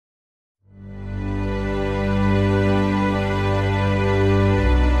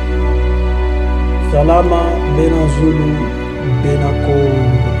Salama, Bena Zulu, Bena Congo.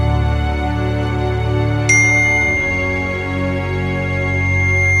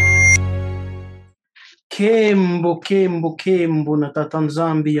 Kembo, Kembo, Kembo,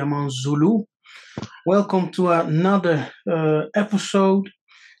 Natatanzambi, Yamanzulu. Welcome to another episode.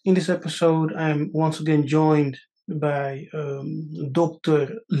 In this episode, I'm once again joined by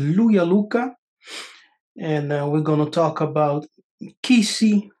Dr. Luyaluka, and we're going to talk about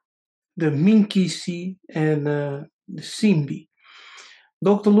Nkisi, the minkisi, and the simbi.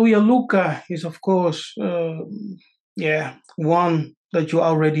 Dr. Luyaluka is, of course, one that you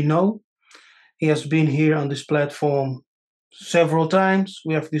already know. He has been here on this platform several times.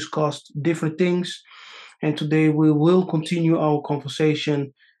 We have discussed different things, and today we will continue our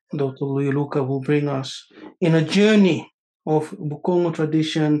conversation. Dr. Luyaluka will bring us in a journey of Bukongo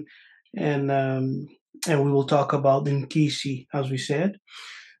tradition, and we will talk about the Nkisi, as we said.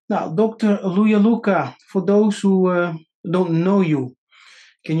 Now, Dr. Luyaluka, for those who don't know you,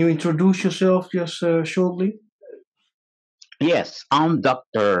 can you introduce yourself just shortly? Yes, I'm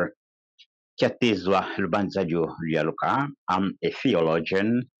Dr. Luyaluka. I'm a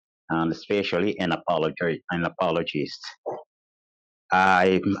theologian and especially an apologist.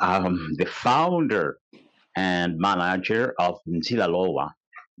 I'm the founder and manager of Nzilalowa.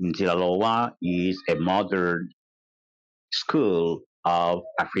 Nzilalowa is a modern school of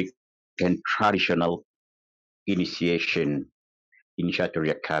African traditional initiatory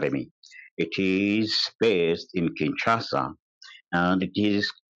academy. It is based in Kinshasa, and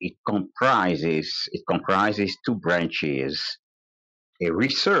it comprises two branches: a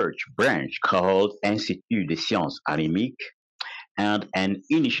research branch called Institut des Sciences Animiques and an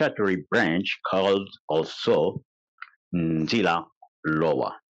initiatory branch called also Nzila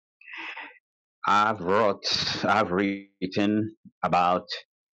Lowa. I've written about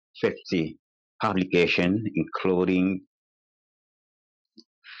 50 publications, including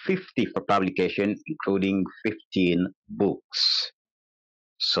 15 books.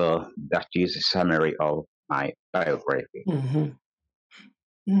 So that is a summary of my biography. Mm-hmm.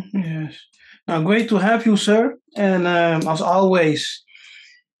 Yes. Now, great to have you, sir. And as always,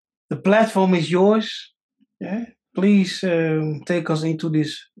 the platform is yours. Yeah. Please take us into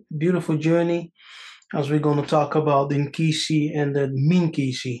this beautiful journey as we're going to talk about the Nkisi and the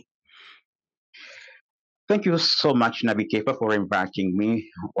minkisi. Thank you so much, Nabi Kepa, for inviting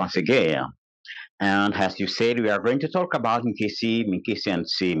me once again. And as you said, we are going to talk about Nkisi, Minkisi, and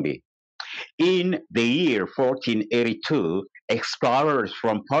Simbi. In the year 1482, explorers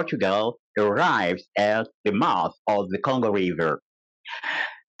from Portugal arrived at the mouth of the Congo River.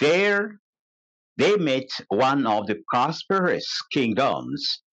 There, they met one of the prosperous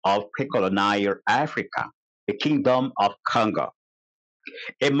kingdoms of pre-colonial Africa, the Kingdom of Congo.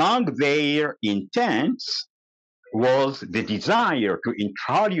 Among their intents was the desire to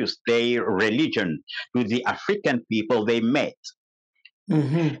introduce their religion to the African people they met.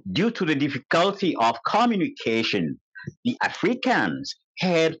 Mm-hmm. Due to the difficulty of communication, the Africans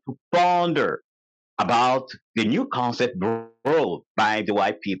had to ponder about the new concept brought by the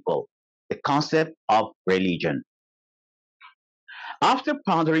white people, the concept of religion. After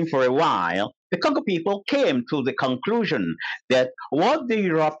pondering for a while, the Congo people came to the conclusion that what the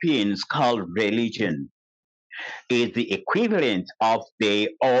Europeans called religion is the equivalent of their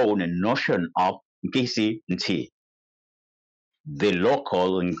own notion of Nkisi Nti, the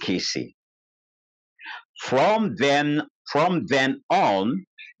local Nkisi. From then on,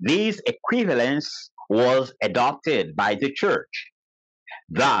 this equivalence was adopted by the church.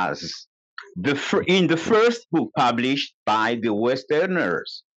 Thus, in the first book published by the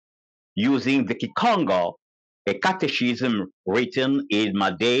Westerners using the Kikongo, a catechism written in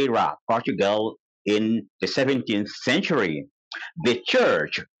Madeira, Portugal, in the 17th century, the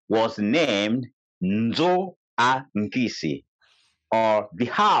church was named Nzo a Nkisi, or the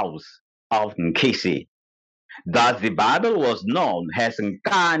house of Nkisi. Thus, the Bible was known as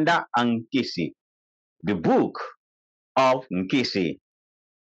Nkanda Nkisi, the book of Nkisi.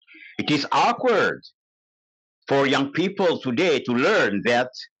 It is awkward for young people today to learn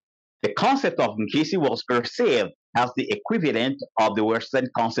that the concept of Nkisi was perceived as the equivalent of the Western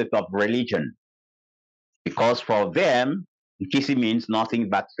concept of religion, because for them, Nkisi means nothing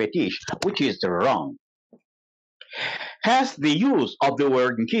but fetish, which is wrong. As the use of the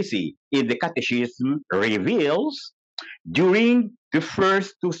word Nkisi in the Catechism reveals, during the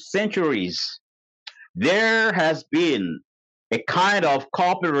first 2 centuries, there has been a kind of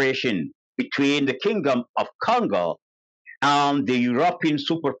cooperation between the Kingdom of Congo and the European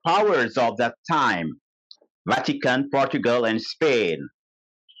superpowers of that time, Vatican, Portugal, and Spain.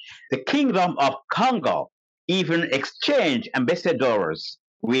 The Kingdom of Congo even exchanged ambassadors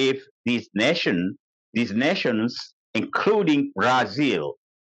with these nations, including Brazil.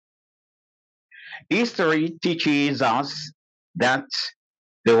 History teaches us that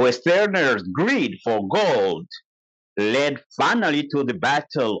the Westerners' greed for gold led finally to the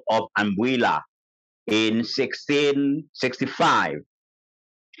Battle of Anguilla in 1665,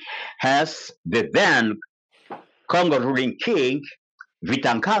 as the then Congo ruling king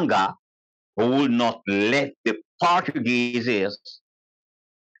Vitankanga would not let the Portuguese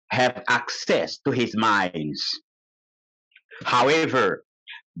have access to his mines. However,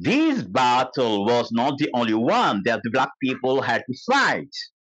 this battle was not the only one that the black people had to fight.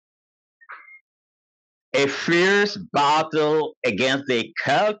 A fierce battle against their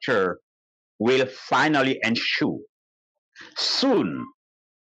culture will finally ensue. Soon,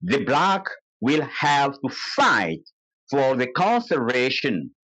 the black will have to fight for the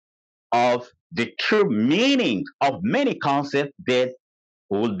conservation of the true meaning of many concepts that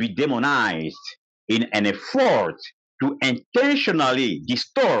would be demonized in an effort to intentionally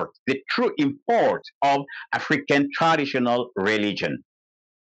distort the true import of African traditional religion.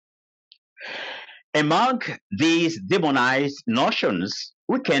 Among these demonized notions,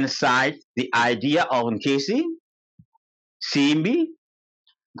 we can cite the idea of Nkisi, simbi,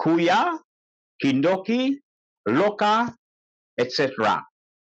 kuya, kindoki, loka, etc.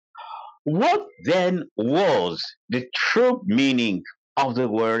 What then was the true meaning of the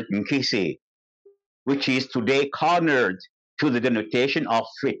word Nkisi, which is today cornered to the denotation of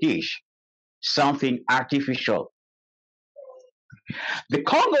fetish, something artificial? The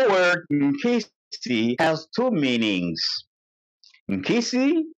Congo word Nkisi has two meanings.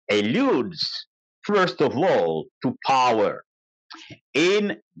 Nkisi alludes, first of all, to power.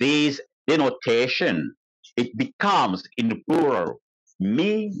 In this denotation, it becomes in plural,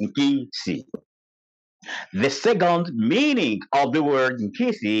 minkisi. The second meaning of the word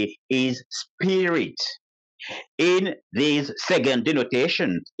Nkisi is spirit. In this second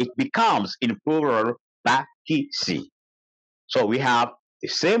denotation, it becomes in plural bakisi. So we have the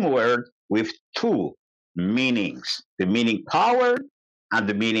same word with two meanings, the meaning power and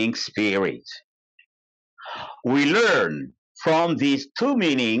the meaning spirit. We learn from these two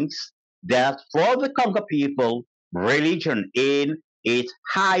meanings that for the Congo people, religion in its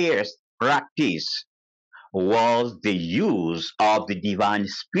highest practice was the use of the divine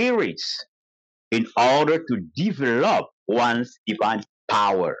spirits in order to develop one's divine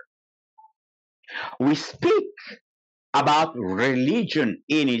power. We speak about religion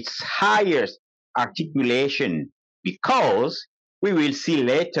in its highest articulation because we will see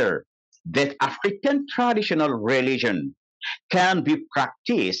later that African traditional religion can be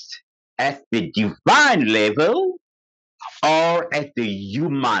practiced at the divine level or at the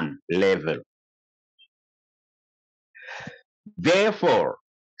human level. Therefore,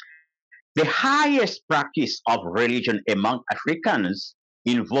 the highest practice of religion among Africans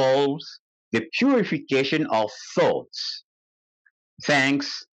involves the purification of thoughts,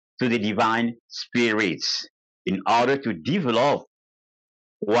 thanks to the divine spirits, in order to develop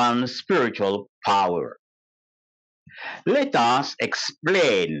one's spiritual power. Let us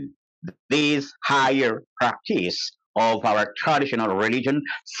explain this higher practice of our traditional religion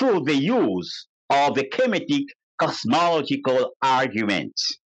through the use of the Kemetic cosmological argument,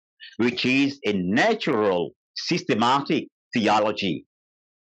 which is a natural systematic theology.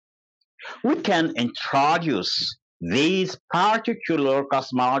 We can introduce this particular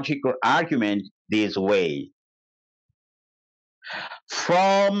cosmological argument this way.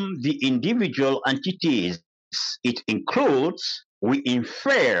 From the individual entities it includes, we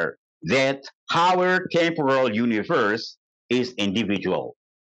infer that our temporal universe is individual.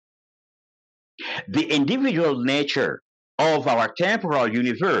 The individual nature of our temporal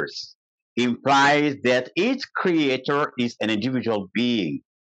universe implies that its creator is an individual being.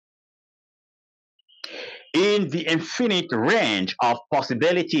 In the infinite range of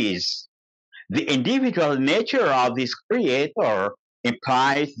possibilities, the individual nature of this creator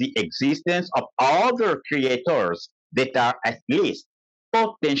implies the existence of other creators that are at least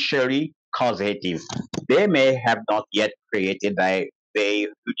potentially causative. They may have not yet created the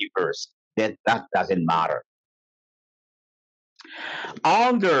universe. That doesn't matter.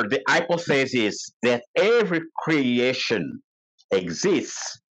 Under the hypothesis that every creation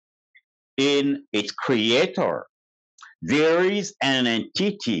exists in its creator, there is an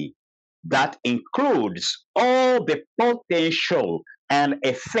entity that includes all the potential and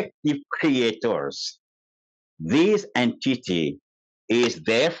effective creators. This entity is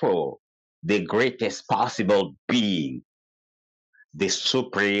therefore the greatest possible being, the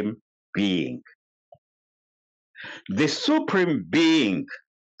supreme being. The supreme being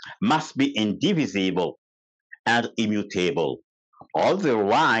must be indivisible and immutable.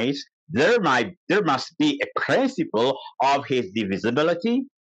 Otherwise, there must be a principle of his divisibility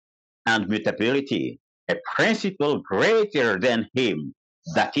and mutability, a principle greater than him,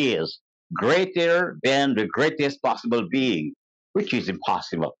 that is, greater than the greatest possible being, which is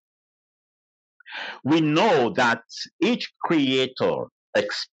impossible. We know that each creator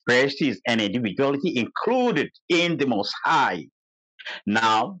expresses an individuality included in the Most High.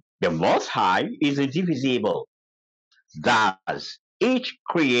 Now, the Most High is indivisible. Thus, each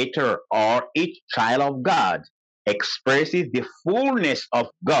creator or each child of God expresses the fullness of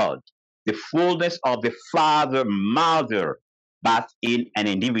God, the fullness of the Father, Mother, but in an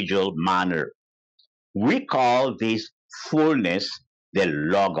individual manner. We call this fullness the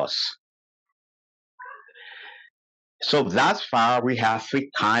Logos. So thus far, we have three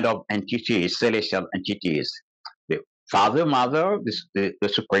kind of entities, celestial entities: the Father, Mother, the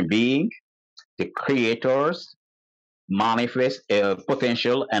Supreme Being, the creators, manifest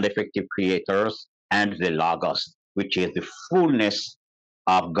potential and effective creators, and the Logos, which is the fullness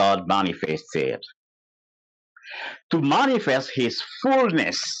of God manifested. To manifest His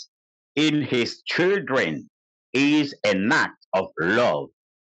fullness in His children is an act of love.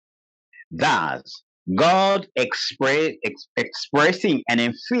 Thus, God expressing an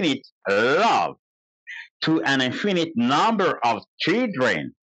infinite love to an infinite number of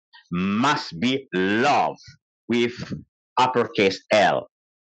children must be love with uppercase L,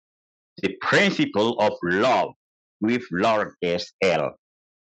 the principle of love with lowercase l.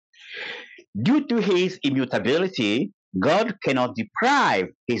 Due to his immutability, God cannot deprive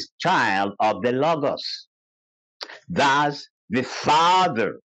his child of the Logos. Thus, the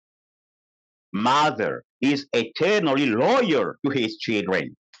Father, Mother is eternally loyal to his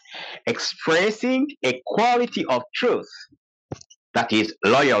children, expressing a quality of truth, that is,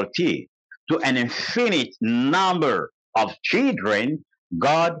 loyalty, to an infinite number of children.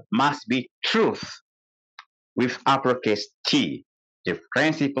 God must be truth with uppercase T, the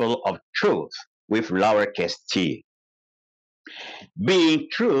principle of truth with lowercase t. Being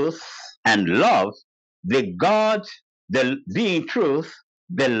truth and love, being truth,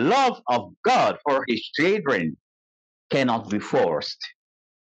 the love of God for his children cannot be forced.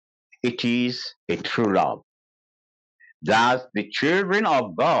 It is a true love. Thus, the children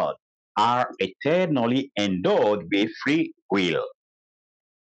of God are eternally endowed with free will.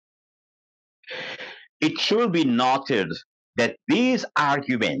 It should be noted that this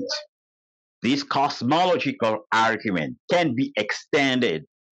cosmological argument can be extended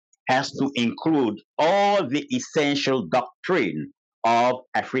as to include all the essential doctrine of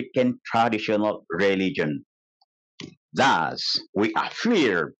African traditional religion. Thus, we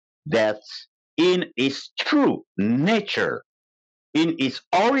affirm that in its true nature, in its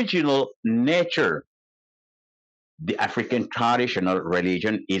original nature, the African traditional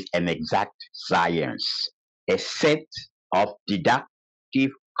religion is an exact science, a set of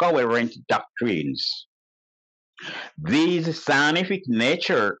deductive coherent doctrines. This scientific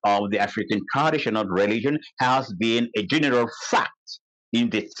nature of the African traditional religion has been a general fact in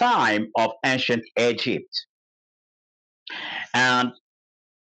the time of ancient Egypt, and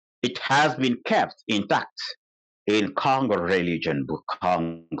it has been kept intact in Congo religion,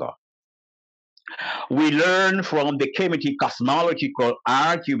 Bukongo. We learn from the Kemetic cosmological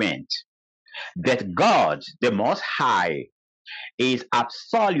argument that God, the Most High, is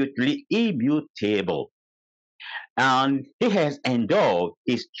absolutely immutable, and he has endowed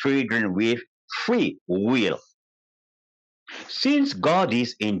his children with free will. Since God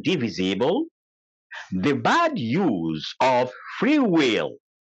is indivisible, the bad use of free will,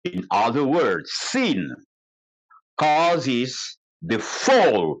 in other words, sin, causes the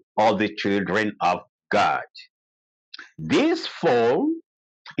fall of the children of God. This fall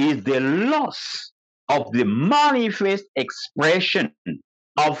is the loss of the manifest expression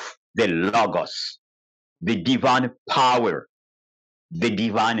of the Logos, the divine power, the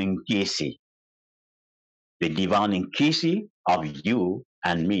divine Nkisi, the divine Nkisi of you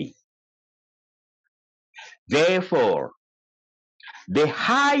and me. Therefore, the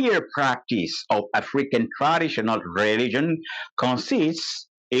higher practice of African traditional religion consists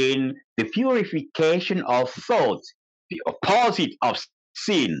in the purification of thought, the opposite of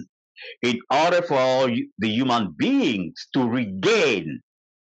sin, in order for the human beings to regain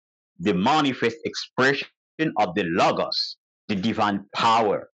the manifest expression of the Logos, the divine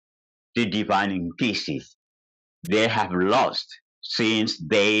power, the divine Nkisi. They have lost since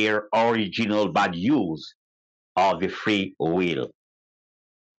their original bad use of the free will.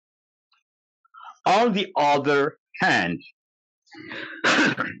 On the other hand,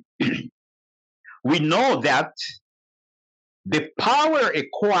 we know that the power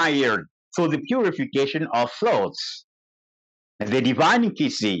acquired through the purification of thoughts, the divine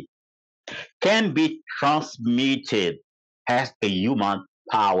Nkisi, can be transmitted as a human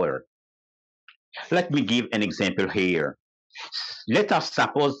power. Let me give an example here. Let us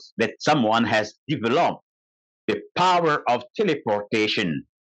suppose that someone has developed the power of teleportation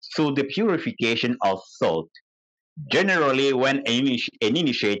through the purification of thought. Generally, when an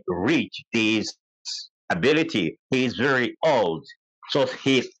initiate reach this ability, he is very old. So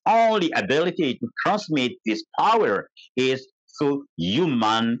his only ability to transmit this power is through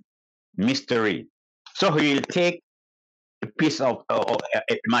human mystery. So he will take a piece of a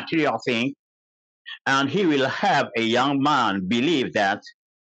material thing, and he will have a young man believe that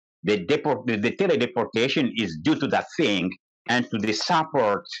the teledeportation is due to that thing and to the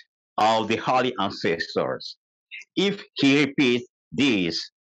support of the holy ancestors. If he repeats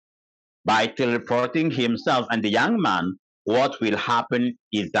this by teleporting himself and the young man, what will happen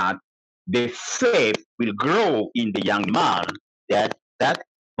is that the faith will grow in the young man that that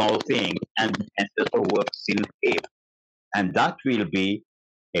small thing and ancestor works in him. And that will be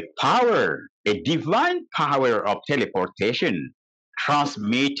a power, a divine power of teleportation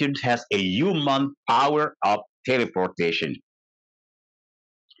transmitted as a human power of teleportation.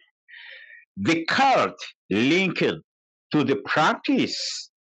 The cult linked to the practice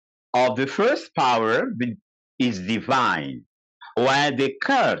of the first power is divine, while the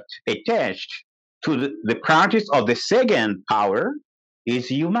cult attached to the practice of the second power is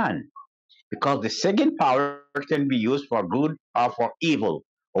human, because the second power can be used for good or for evil,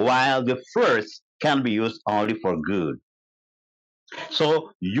 while the first can be used only for good.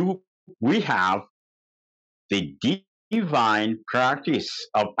 So we have the divine practice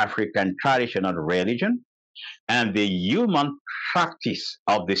of African traditional religion and the human practice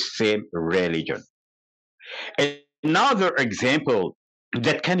of the same religion. Another example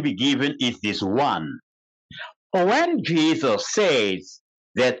that can be given is this one. When Jesus says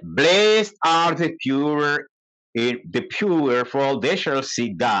that blessed are the pure, for they shall see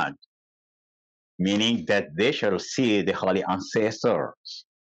God, meaning that they shall see the holy ancestors.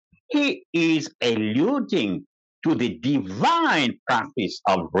 He is alluding to the divine practice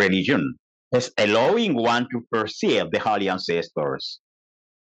of religion as allowing one to perceive the holy ancestors.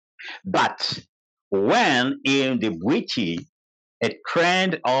 But when in the Bwiti, a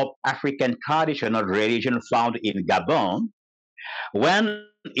trend of African traditional religion found in Gabon, when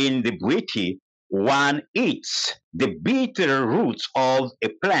in the Bwiti, one eats the bitter roots of a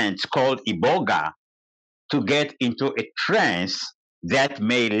plant called iboga to get into a trance that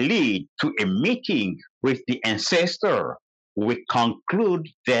may lead to a meeting with the ancestor. We conclude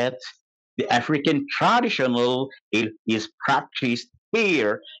that the African traditional is practiced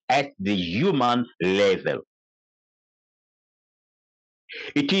here at the human level.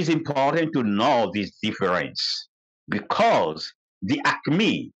 It is important to know this difference because the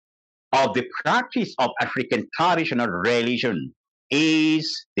acme of the practice of African traditional religion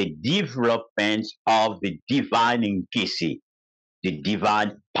is the development of the divine Nkisi, the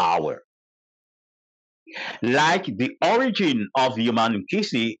divine power. Like the origin of human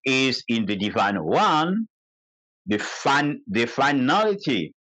Nkisi is in the divine one, the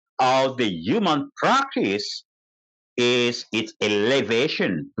finality of the human practice is its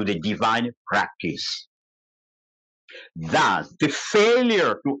elevation to the divine practice. Thus, the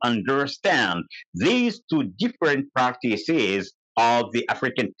failure to understand these two different practices of the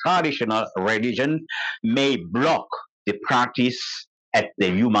African traditional religion may block the practice at the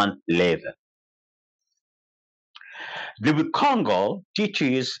human level. The Bukongo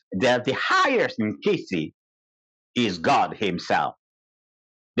teaches that the highest Nkisi is God Himself,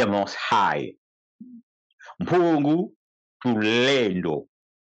 the Most High, Mpungu Tulendo,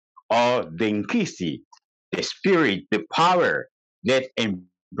 or the Nkisi, the spirit, the power that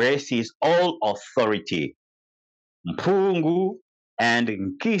embraces all authority. Mpungu and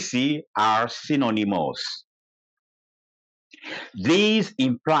Nkisi are synonymous. This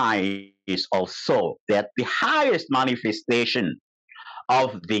implies also that the highest manifestation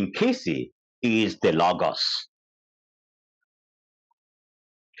of the Nkisi is the Logos.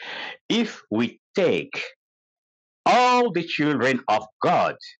 If we take all the children of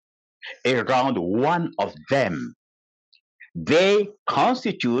God around one of them, they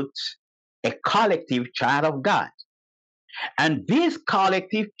constitute a collective child of God. And this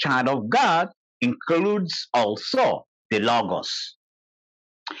collective child of God includes also the Logos.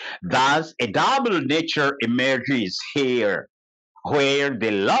 Thus, a double nature emerges here, where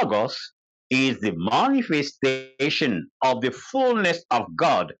the Logos is the manifestation of the fullness of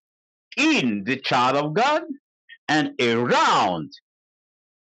God in the child of God and around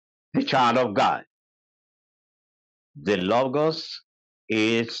the child of God. The Logos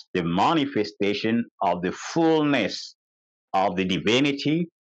is the manifestation of the fullness of the divinity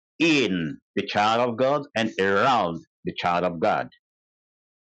in the child of God and around the child of God.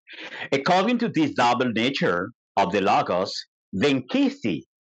 According to this double nature of the Logos, the Nkisi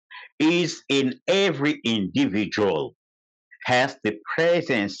is in every individual, has the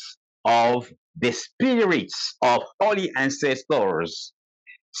presence of the spirits of holy ancestors,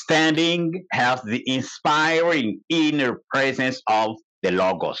 standing has the inspiring inner presence of the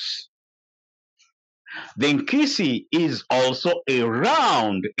Logos. The Nkisi is also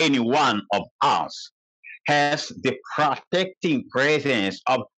around any one of us, has the protecting presence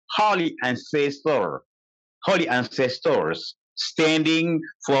of holy holy ancestors, standing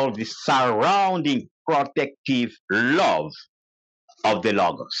for the surrounding protective love of the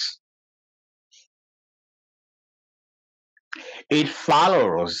Logos. It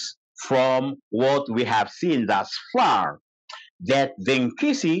follows from what we have seen thus far that the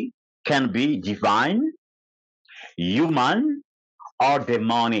Nkisi can be divine, human, or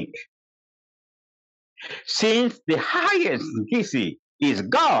demonic. Since the highest Nkisi is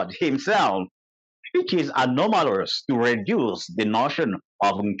God Himself, it is anomalous to reduce the notion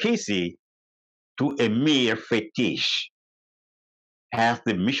of Nkisi to a mere fetish, as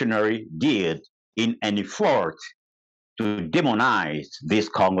the missionary did in an effort to demonize this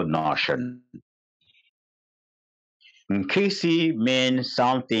common notion. Nkisi means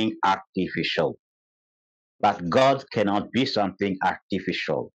something artificial, but God cannot be something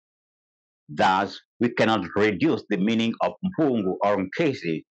artificial. Thus, we cannot reduce the meaning of Mpungu or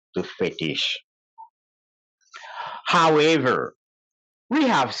Nkisi to fetish. However, we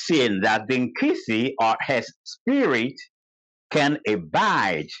have seen that the Nkisi or his spirit can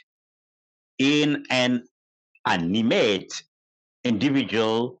abide in an animate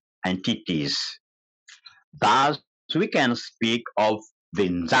individual entities. Thus, we can speak of the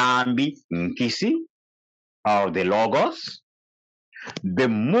Nzambi Nkisi or the Logos, the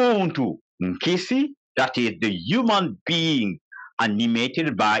Muntu Nkisi, that is the human being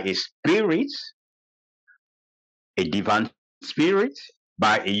animated by a spirit, a divine spirit,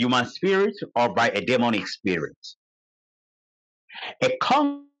 by a human spirit, or by a demonic spirit. A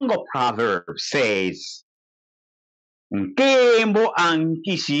Congo proverb says, Nkembo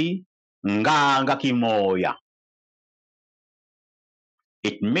ankisi nganga kimoya.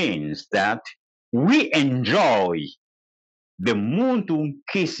 It means that we enjoy the Muntu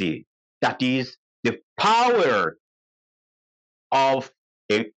Nkisi, that is the power of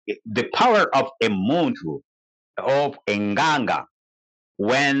the power of a Muntu, of a Nganga,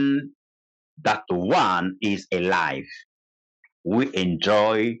 when that one is alive. We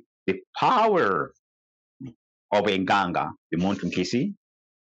enjoy the power of a Nganga, the Muntu Nkisi,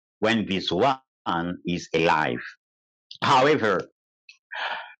 when this one is alive. However,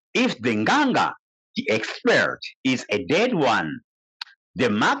 if the Nganga, the expert, is a dead one, the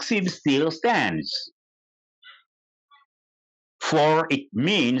maxim still stands. For it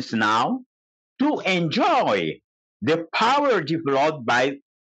means now to enjoy the power developed by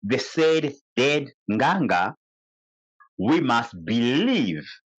the said dead Nganga, we must believe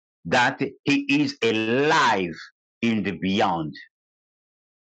that he is alive in the beyond.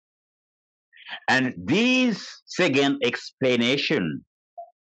 And this second explanation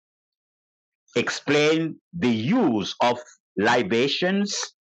explain the use of libations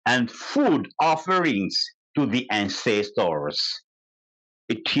and food offerings to the ancestors.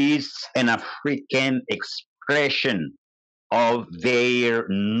 It is an African expression of their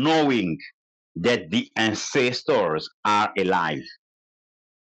knowing that the ancestors are alive.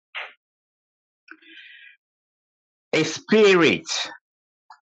 A spirit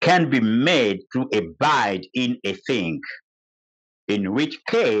can be made to abide in a thing, in which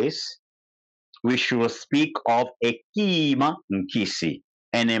case we should speak of a kima nkisi,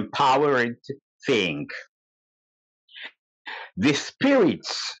 an empowered thing. The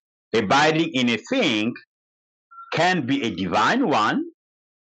spirits abiding in a thing can be a divine one,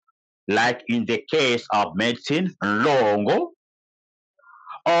 like in the case of medicine, longo,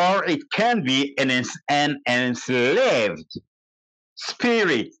 or it can be an enslaved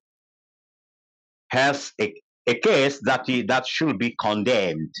spirit, has a case that should be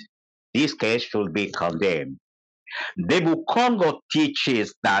condemned. This case should be condemned. The Bukongo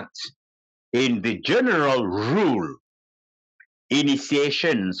teaches that in the general rule,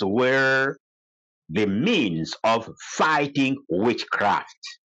 initiations were the means of fighting witchcraft.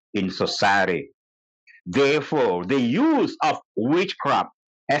 in society. Therefore, the use of witchcraft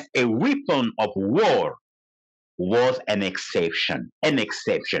as a weapon of war was an exception,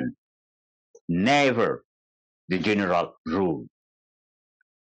 never the general rule.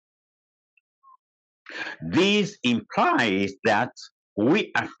 This implies that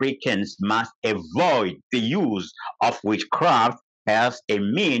we Africans must avoid the use of witchcraft as a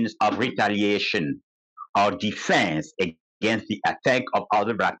means of retaliation or defense against the attack of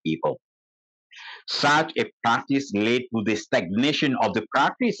other black people. Such a practice led to the stagnation of the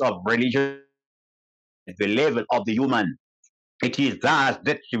practice of religion at the level of the human. It is thus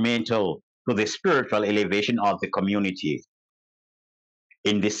detrimental to the spiritual elevation of the community.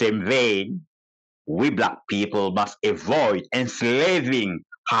 In the same vein, we black people must avoid enslaving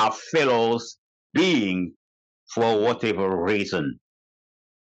our fellows beings for whatever reason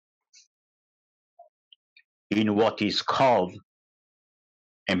in what is called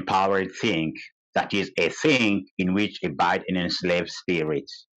empowered think, that is a thing in which abide an enslaved spirit.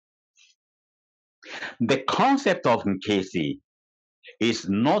 The concept of Nkisi is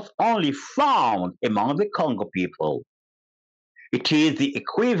not only found among the Congo people, it is the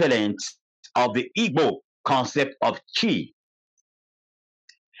equivalent of the Igbo concept of chi.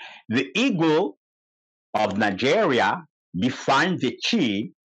 The Igbo of Nigeria defines the chi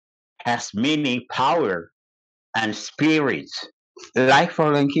as meaning power and spirit, like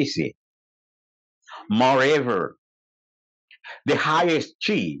for Nkisi. Moreover, the highest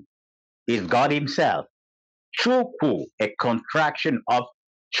chi is God Himself. Chukwu, a contraction of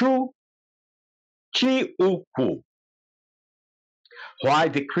Chu, Chi Ukwu, while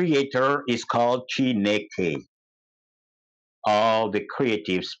the creator is called Chineke, or the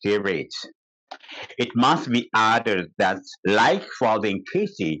creative spirit. It must be added that, like for the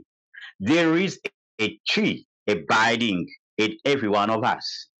Nkisi, there is a chi abiding in every one of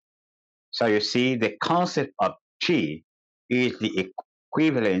us. So you see, the concept of chi is the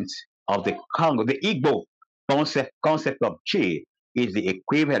equivalent of the Congo. The Igbo concept of chi is the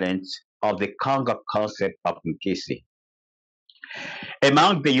equivalent of the Congo concept of Nkisi.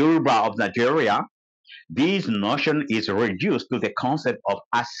 Among the Yoruba of Nigeria, this notion is reduced to the concept of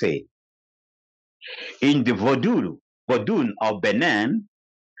ase. In the Vodun of Benin,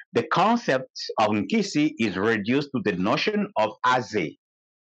 the concept of Nkisi is reduced to the notion of aze,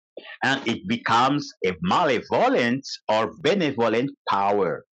 and it becomes a malevolent or benevolent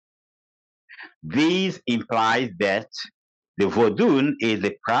power. This implies that the Vodun is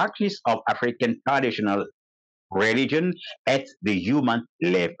the practice of African traditional religion at the human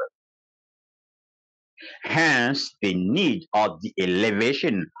level. Hence, the need of the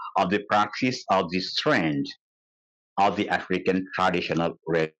elevation of the practice of the strength of the African traditional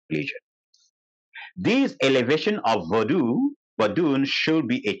religion. This elevation of Vodun should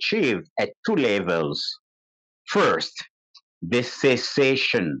be achieved at two levels. First, the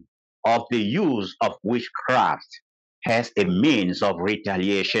cessation of the use of witchcraft as a means of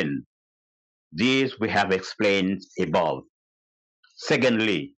retaliation. This we have explained above.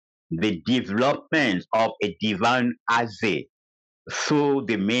 Secondly, the development of a divine Aze through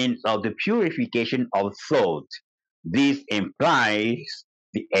the means of the purification of thought. This implies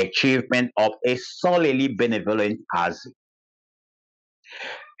the achievement of a solely benevolent Aze.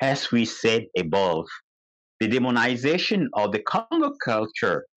 As we said above, the demonization of the Congo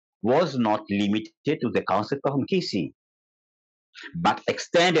culture was not limited to the concept of Nkisi, but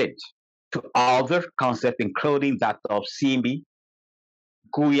extended to other concepts, including that of simbi,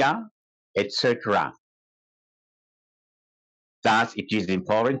 kuya, etc. Thus, it is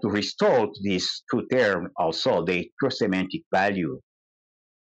important to restore to these two terms also their true semantic value.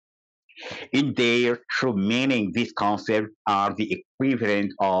 In their true meaning, these concepts are the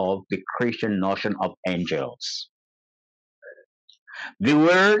equivalent of the Christian notion of angels. The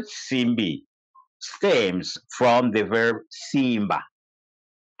word simbi stems from the verb simba,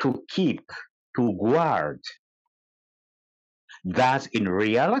 to keep, to guard. Thus, in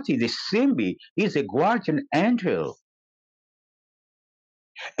reality, the simbi is a guardian angel,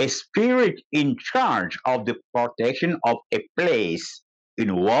 a spirit in charge of the protection of a place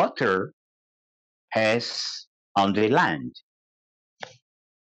in water as on the land.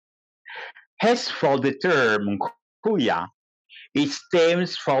 As for the term kuya, it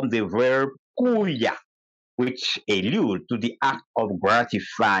stems from the verb kuya, which alludes to the act of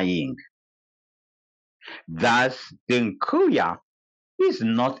gratifying. Thus, the kuya is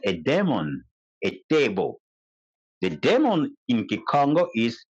not a demon, a table. The demon in Kikongo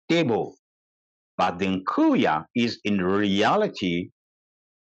is table, but the kuya is in reality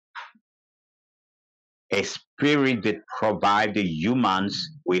a spirit that provides the humans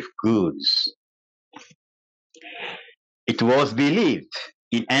with goods. It was believed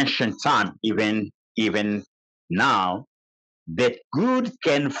in ancient time, even now, that good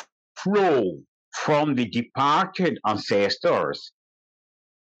can flow from the departed ancestors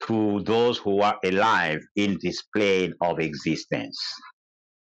to those who are alive in this plane of existence.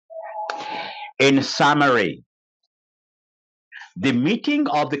 In summary, the meeting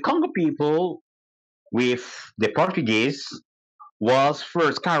of the Congo people with the Portuguese was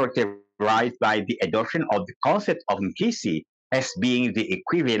first characterized by the adoption of the concept of Nkisi as being the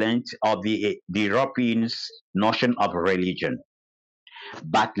equivalent of the Europeans' notion of religion.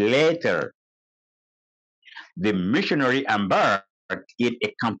 But later, the missionary embarked in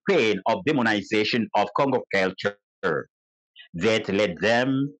a campaign of demonization of Congo culture that led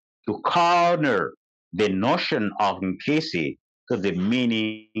them to corner the notion of Nkisi to the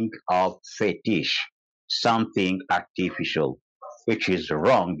meaning of fetish, something artificial, which is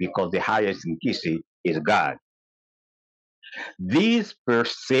wrong because the highest Nkisi is God. This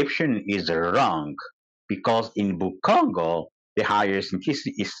perception is wrong because in Bukongo, the highest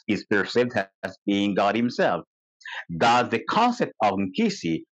Nkisi is perceived as being God himself. Thus, the concept of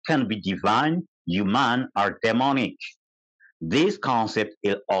Nkisi can be divine, human, or demonic. This concept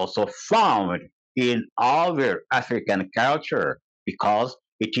is also found in other African culture because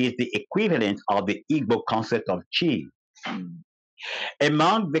it is the equivalent of the Igbo concept of chi.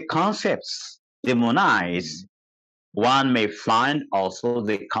 Among the concepts demonized, one may find also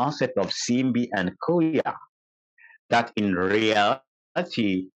the concept of simbi and kuya that in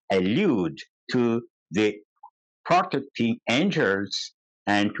reality allude to the protecting angels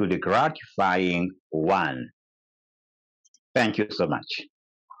and to the gratifying one. Thank you so much.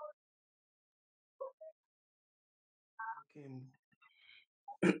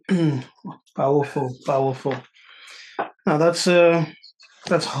 Powerful, powerful. Now that's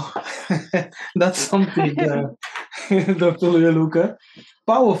that's something, Dr. Luyaluka.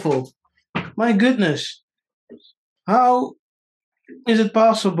 Powerful. My goodness, how is it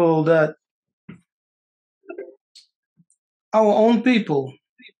possible that our own people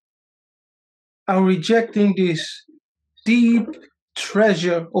are rejecting this deep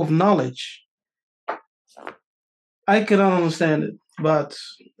treasure of knowledge? I cannot understand it, but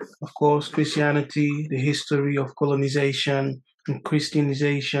of course, Christianity, the history of colonization and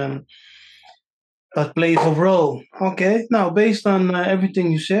Christianization, that plays a role. Okay, now based on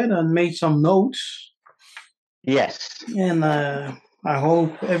everything you said, I made some notes, Yes. and I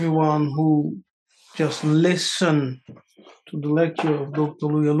hope everyone who just listen to the lecture of Dr.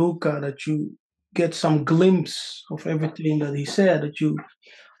 Luyaluka that you get some glimpse of everything that he said, that you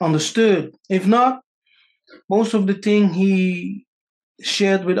understood. If not, most of the thing he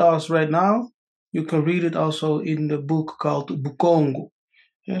shared with us right now, you can read it also in the book called Bukongo.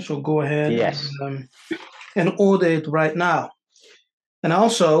 Yeah, so go ahead Yes. and order it right now. And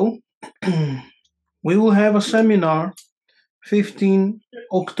also, we will have a seminar 15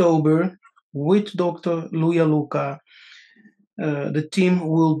 October with Dr. Luyaluka. The theme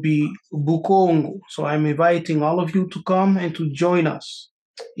will be Bukongo. So I'm inviting all of you to come and to join us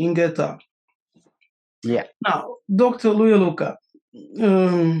in Geta. Yeah. Now, Dr. Luyaluka,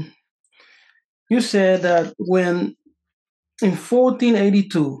 um, you said that when in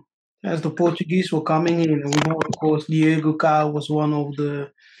 1482, as the Portuguese were coming in, and we know, of course, Yiseka'yah was one of the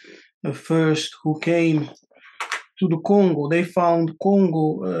first who came to the Congo. They found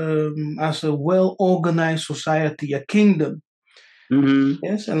Congo as a well organized society, a kingdom. Mm-hmm.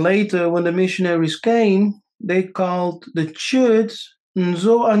 Yes, and later when the missionaries came, they called the church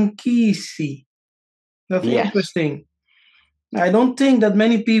Nkisi. That's Yes. interesting. I don't think that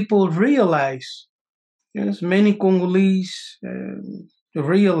many people realize. Yes, many Congolese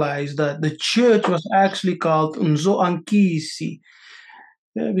realize that the church was actually called Nkisi.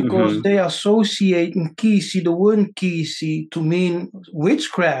 Because Mm-hmm. they associate Nkisi, the word Nkisi, to mean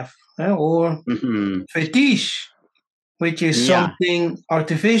witchcraft or Mm-hmm. fetish, which is Yeah. something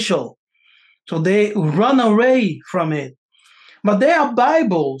artificial. So they run away from it. But there are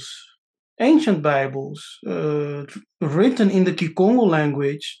Bibles, ancient Bibles, written in the Kikongo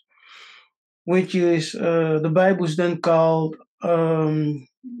language, which is the Bible is then called um,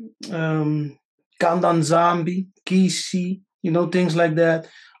 Kandanzambi, Kisi, things like that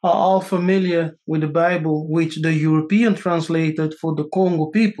are all familiar with the Bible, which the European translated for the Congo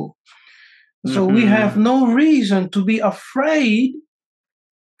people. So we have Mm-hmm. no reason to be afraid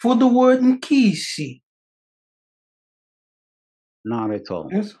for the word Nkisi. Not at all.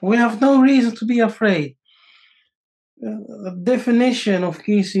 Yes? We have no reason to be afraid. definition of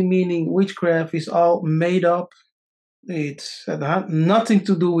Nkisi meaning witchcraft is all made up. It's nothing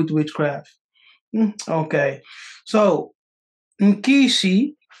to do with witchcraft. Okay. So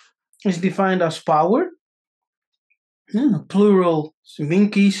Nkisi is defined as power. Plural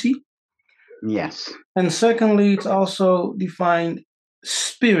minkisi. Yes. And secondly, it's also defined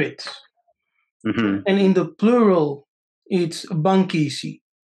spirit. Mm-hmm. And in the plural, it's bankisi.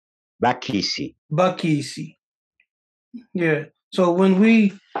 Bakisi. Bakisi. Yeah. So when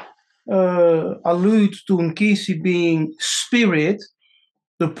we allude to Nkisi being spirit,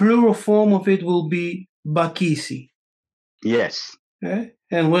 the plural form of it will be bakisi. Yes. Okay?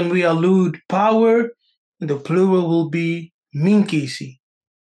 And when we allude power, the plural will be minkisi.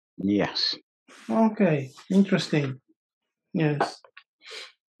 Yes. Okay, interesting. Yes,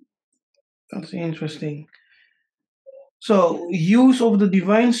 that's interesting. So, use of the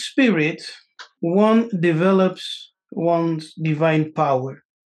divine spirit, one develops one's divine power.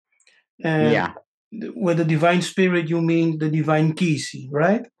 And Yeah. with the divine spirit, you mean the divine Nkisi,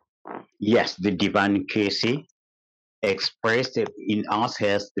 right? Yes. The divine Nkisi expressed in us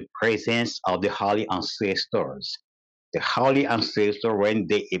as the presence of the holy ancestors. The holy ancestors, when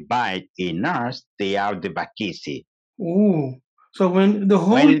they abide in us, they are the Bakisi. Ooh. So when the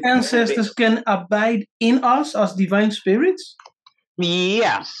holy When they, ancestors can abide in us as divine spirits?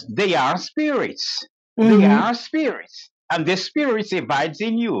 yes, they are spirits. They Mm-hmm. are spirits, and the spirits abides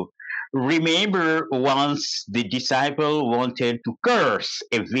in you. Remember, once the disciple wanted to curse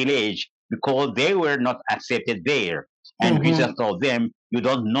a village because they were not accepted there, and Mm-hmm. Jesus told them, "You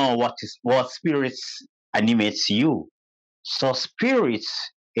don't know what spirits animates you." So spirits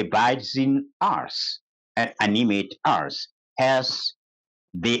abides in us and animate us, as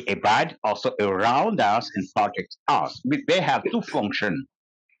they abide also around us and protect us. But they have two functions: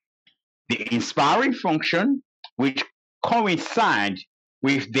 the inspiring function, which coincide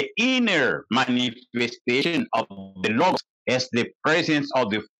with the inner manifestation of the Logos as the presence of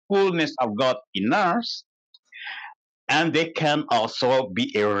the fullness of God in us, and they can also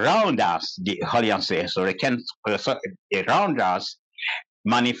be around us, the holy ancestor. They can also around us,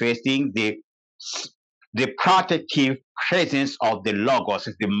 manifesting the protective presence of the Logos,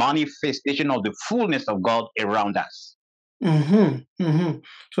 the manifestation of the fullness of God around us. Mm-hmm. Mm-hmm.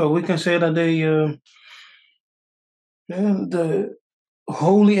 So we can say that the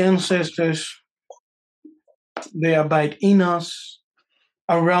holy ancestors, they abide in us,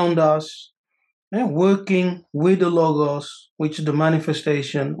 around us, working with the Logos, which is the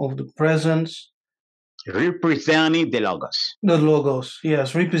manifestation of the presence, Representing the Logos. the Logos,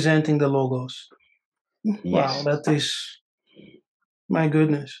 yes, representing the Logos. Wow, Yes. that is, my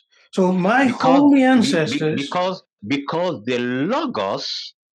goodness. So my because holy be, be- ancestors, because because the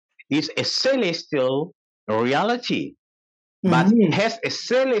logos is a celestial reality, but mhm, as a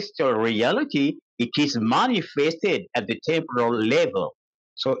celestial reality it is manifested at the temporal level,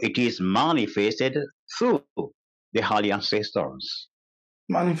 so it is manifested through the holy ancestors.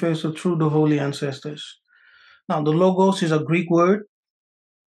 manifested through the holy ancestors. Now, the Logos is a Greek word.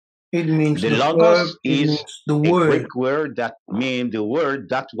 It means The the verb, logos it is means the a word. Greek word that means the word.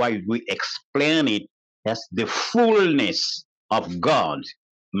 That's why we explain it as the fullness of God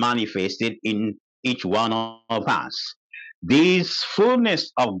manifested in each one of us. This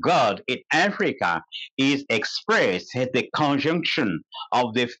fullness of God in Africa is expressed as the conjunction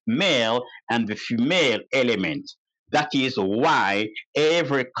of the male and the female element. That is why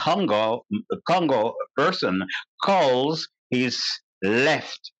every Congo person calls his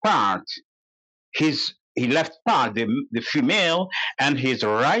left part he left part the female and his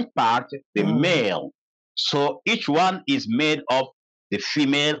right part the Mhm. male. So each one is made of the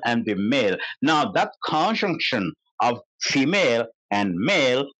female and the male. Now that conjunction of female and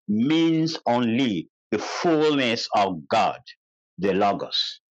male means only the fullness of God, the Logos.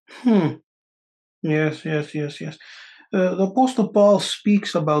 Hmm. Yes, yes, yes, yes. The Apostle Paul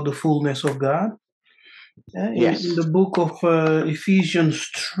speaks about the fullness of God. In Yes, the book of Ephesians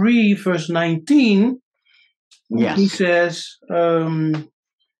 3, verse 19, he yes. says,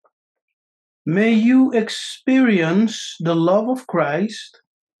 may you experience the love of Christ,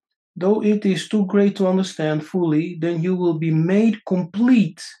 though it is too great to understand fully, then you will be made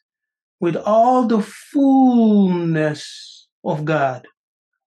complete with all the fullness of God.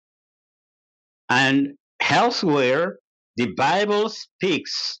 And elsewhere, the Bible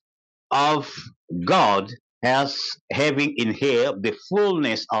speaks of God as having in here the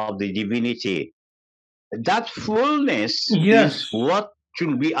fullness of the divinity. That fullness is Yes. what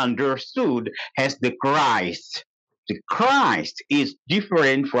should be understood as the Christ. The Christ is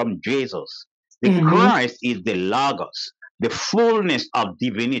different from Jesus. The Mhm. Christ is the Logos, the fullness of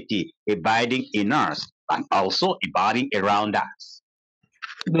divinity abiding in us, but also abiding around us.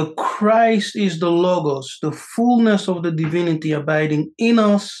 The Christ is the Logos, the fullness of the divinity abiding in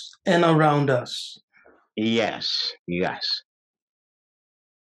us and around us. Yes, yes.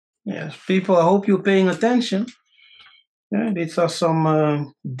 Yes, people, I hope you're paying attention. Yeah, these are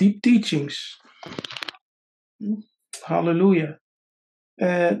some deep teachings. Hallelujah.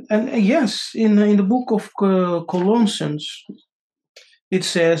 And yes, in the book of Colossians, it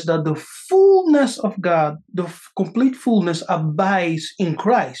says that the fullness of God, the complete fullness abides in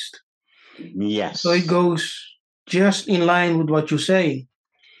Christ. So it Yes. goes just in line with what you're saying.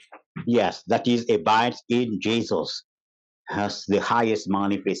 Yes, that is abides in Jesus as the highest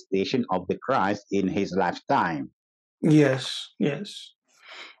manifestation of the Christ in his lifetime. Yes, yes,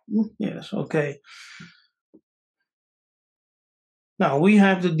 yes. Okay. Now we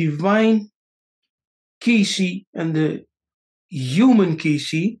have the divine Nkisi and the human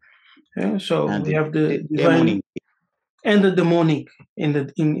Nkisi. Yeah, so And we have the the divine demonic, and the demonic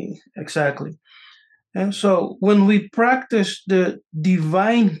in exactly. And so when we practice the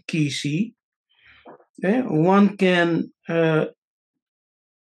divine Nkisi, one can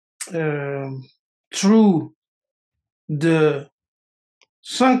um through the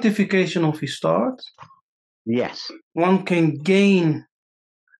sanctification of his thought, yes, one can gain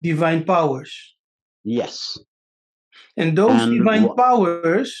divine powers. yes. And those And divine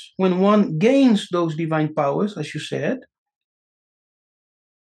powers, when one gains those divine powers, as you said,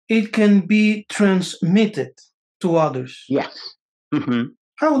 it can be transmitted to others. yes. Hmm.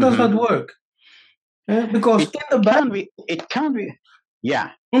 How does Hmm. that work? Because It can be,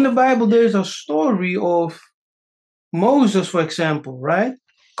 yeah, In the Bible, there's a story of Moses, for example, right?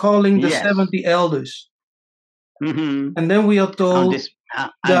 Calling the yes. 70 elders. Hmm. And then we are And told this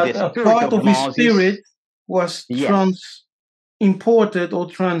and the that a spirit part of of his spirit Moses, was yes, imported or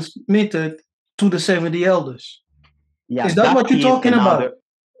transmitted to the 70 elders. yeah, Is that what you're talking about?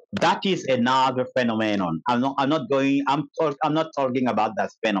 that is another phenomenon. I'm not talking about that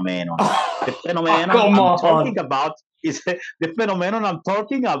phenomenon. The phenomenon Come I'm on. talking about is the phenomenon I'm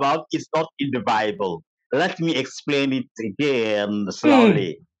talking about is not in the Bible. Let me explain it again Mm.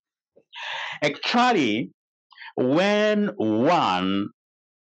 slowly. Actually, when one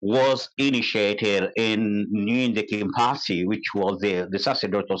was initiated in the Kimpasi, which was the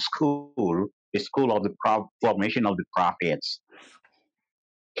sacerdotal school, the school of the formation of the prophets,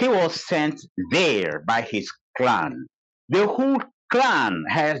 he was sent there by his clan. The whole clan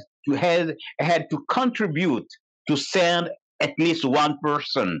had to contribute to send at least one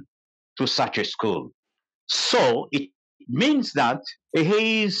person to such a school. So it means that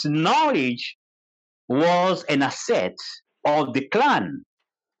his knowledge was an asset of the clan,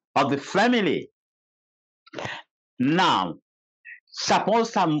 of the family. Now,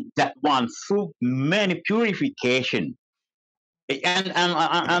 suppose that one through many purification,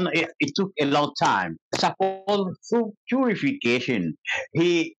 and it took a long time. Suppose through purification,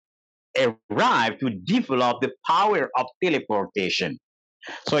 he arrived to develop the power of teleportation.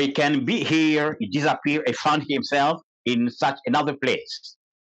 So he can be here, he disappear, and found himself in such another place.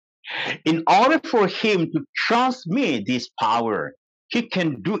 In order for him to transmit this power, he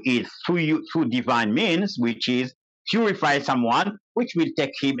can do it through divine means, which is purify someone, which will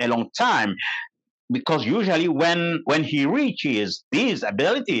take him a long time because usually when he reaches this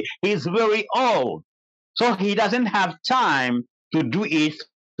ability, he's very old, so he doesn't have time to do it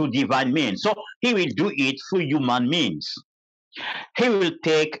through divine means. So he will do it through human means. He will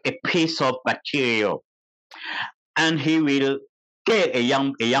take a piece of material and he will tell a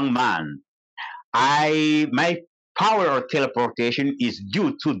young man, I my power of teleportation is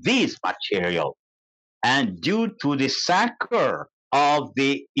due to this material and due to the sacre of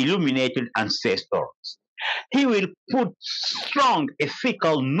the illuminated ancestors. He will put strong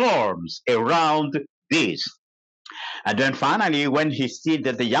ethical norms around this. And then finally, when he sees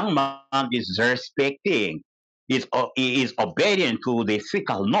that the young man is respecting, he is obedient to the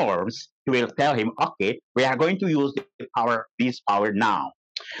ethical norms, he will tell him, okay, we are going to use this power now.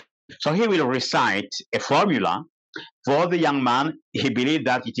 So he will recite a formula for the young man. He believes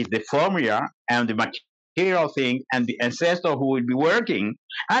that it is the formula and the material thing and the ancestor who will be working,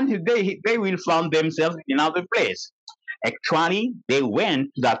 and they will find themselves in another place. Actually, they went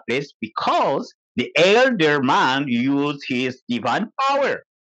to that place because the elder man used his divine power.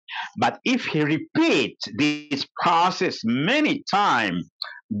 But if he repeats this process many times,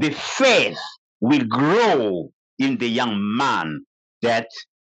 the faith will grow in the young man that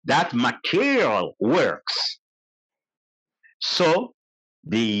that material works. So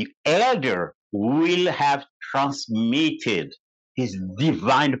the elder will have transmitted his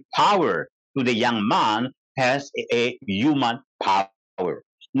divine power to the young man as a human power.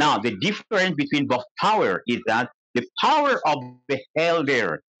 Now, the difference between both power is that the power of the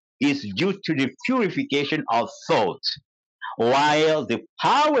elder is due to the purification of thought, while the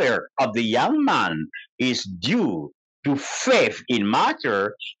power of the young man is due to faith in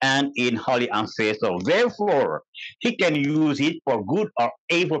matter and in holy ancestor. Therefore, he can use it for good or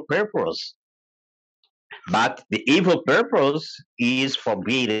evil purpose, but the evil purpose is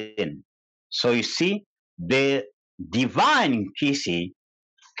forbidden. So you see, the divine Nkisi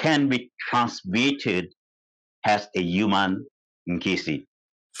can be transmitted as a human Nkisi.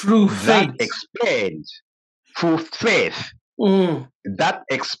 Through That faith. explains through faith. Mm. That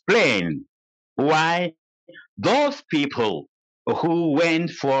explains why those people who went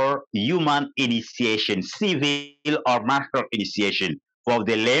for human initiation, civil or martial initiation, for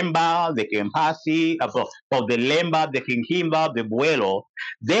the Lemba, the Kempasi, for the Lemba, the Kinghimba, the Buelo,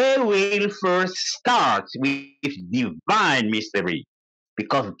 they will first start with divine mystery,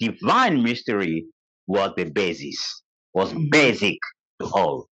 because divine mystery was the basis, was Mhm. basic to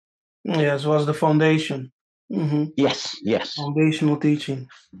all. Yes, was the foundation. Hmm. Yes, yes. Foundational teaching.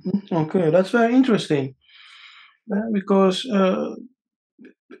 Okay, that's very interesting because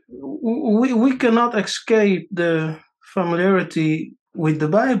we cannot escape the familiarity with the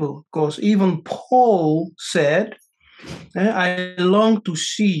Bible because even Paul said, I long to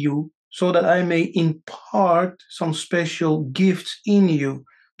see you so that I may impart some special gifts in you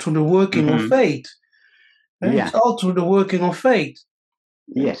through the working of Hmm. faith. It's Yeah. all through the working of faith.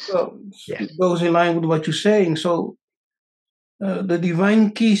 Yes. So Yes. it goes in line with what you're saying. So the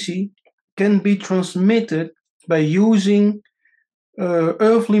divine Nkisi can be transmitted by using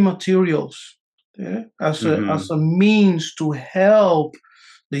earthly materials, as Hmm. a means to help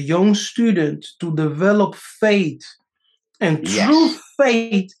the young student to develop faith. And through Yes.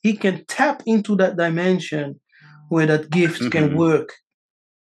 faith, he can tap into that dimension where that gift can Hmm. work.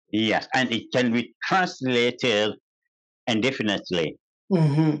 Yes. And it can be translated indefinitely.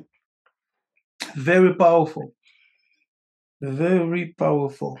 Mhm. Very powerful. Very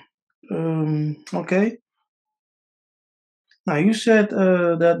powerful. Okay. Now, you said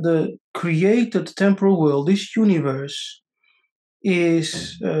that the created temporal world, this universe,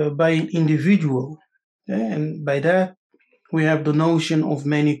 is by an individual. And by that, we have the notion of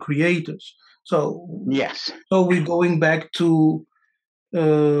many creators. So, Yes. so we're going back to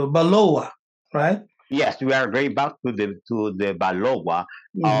Baloa, right? Yes. We are going back to the Balowa.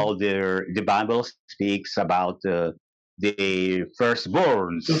 Mhm. How the Bible speaks about the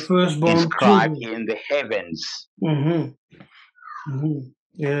firstborns The firstborn inscribed children. in the heavens Hmm. Hmm.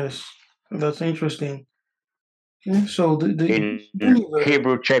 Yes, that's interesting. Yeah, so in universe.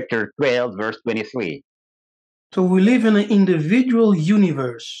 Hebrew chapter 12, verse 23. So we live in an individual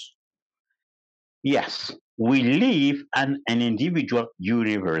universe. Yes, we live in an individual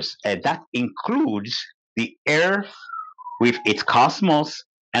universe, and that includes the earth with its cosmos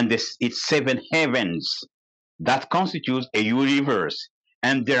and its seven heavens. That constitutes a universe,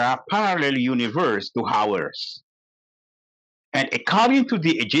 and there are parallel universes to ours. And according to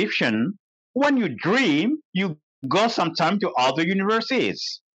the Egyptian, when you dream, you go sometime to other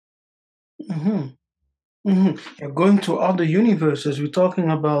universes. Hmm. Hmm. You're going to other universes. We're talking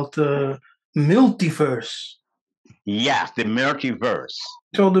about multiverse. Yes, the multiverse.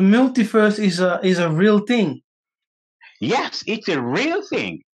 So the multiverse is a real thing. Yes, it's a real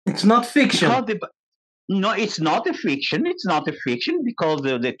thing It's not because fiction. no, it's not a fiction. It's not a fiction because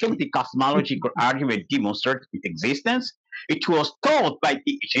the chemical cosmological argument demonstrates its existence. It was taught by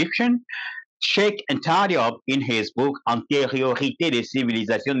the Egyptian. Sheikh Antariop, in his book Antériorité des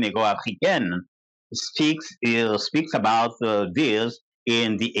civilisations négro-africaines, speaks about this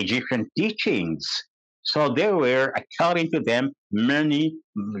in the Egyptian teachings. So there were, according to them, many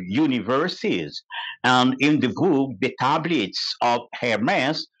universes. And in the book, the tablets of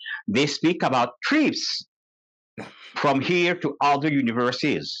Hermes, they speak about trips from here to other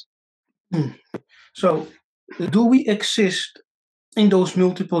universes. Hmm. So do we exist in those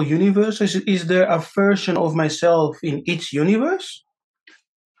multiple universes? Is there a version of myself in each universe?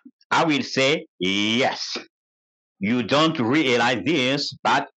 I will say yes. You don't realize this,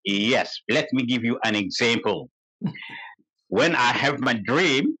 but yes. Let me give you an example. When I have my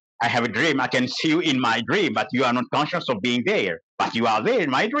dream, I have a dream, I can see you in my dream, but you are not conscious of being there, but you are there in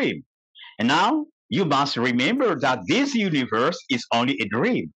my dream. And now you must remember that this universe is only a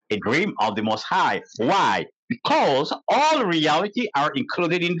dream of the Most High. Why? Because all reality are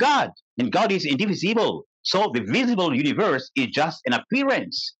included in God, and God is indivisible. So the visible universe is just an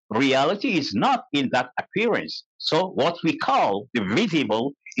appearance. Reality is not in that appearance. So what we call the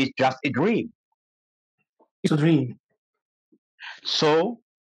visible is just a dream. It's a dream. So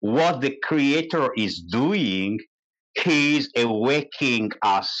what the creator is doing, he is awaking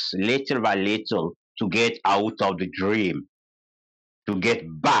us little by little to get out of the dream, to get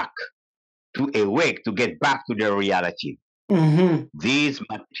back, to awake, to get back to the reality. Mm-hmm. This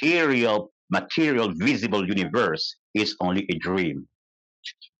material visible universe is only a dream.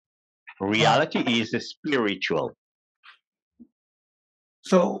 Wow. Reality is spiritual.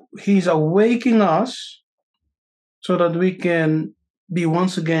 So he's awaking us so that we can be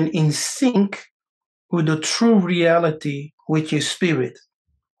once again in sync with the true reality, which is spirit.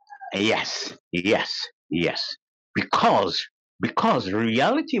 Yes, yes, yes. Because because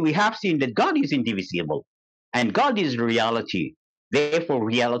reality, we have seen that God is indivisible, and God is reality. Therefore,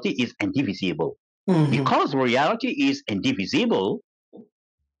 reality is indivisible. Mm-hmm. Because reality is indivisible,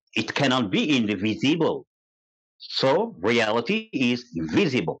 it cannot be indivisible. So reality is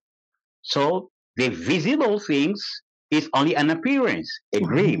visible. So the visible things is only an appearance, a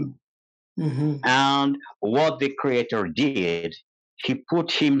Mm-hmm. dream. Mm-hmm. And what the creator did, he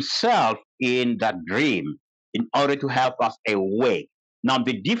put himself in that dream in order to help us awake. Now,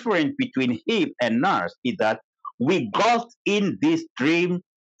 the difference between him and us is that we got in this dream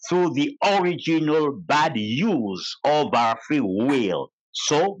through the original bad use of our free will.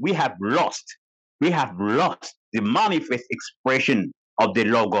 So we have lost the manifest expression of the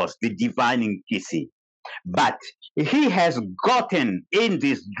Logos, the divine Nkisi. But he has gotten in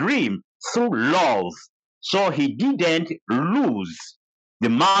this dream through love. So he didn't lose the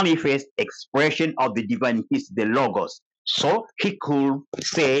manifest expression of the divine peace, the Logos. So he could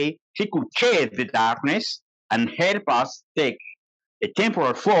say, he could chase the darkness and help us take a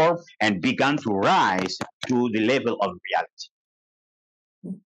temporal form and begin to rise to the level of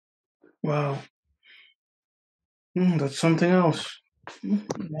reality. Wow. That's something else.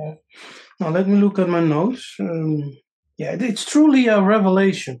 Yeah. Now let me look at my notes. Yeah, it's truly a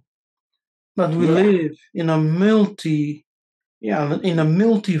revelation that we Yeah, live in a in a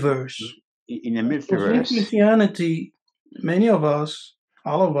multiverse. in the Because in multiverse. Christianity, many of us,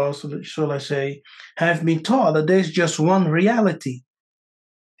 all of us, shall I say, have been taught that there's just one reality.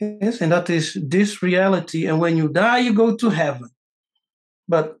 Yes, and that is this reality. And when you die, you go to heaven.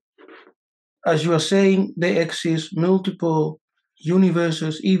 But as you are saying, there exist multiple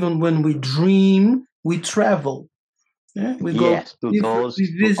universes. Even when we dream, we travel. Yeah, we go Yes, to different. those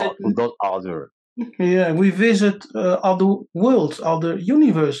We visit. to those other. Yeah, we visit other worlds, other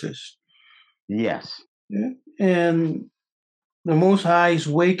universes. Yes. Yeah, and the Most High is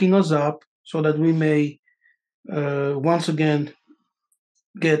waking us up so that we may once again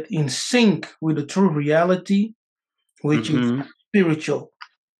get in sync with the true reality, which is Mm-hmm. spiritual.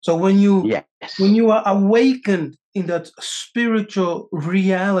 So Yes. when you are awakened in that spiritual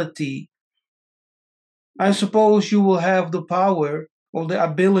reality, I suppose you will have the power or the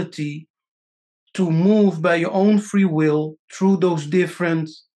ability to move by your own free will through those different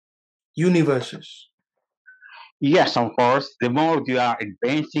universes. Yes, of course. The more we are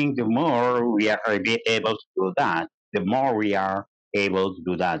advancing, the more we are able to do that. The more we are able to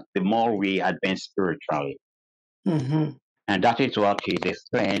do that, the more we advance spiritually. Mm-hmm. And that is what is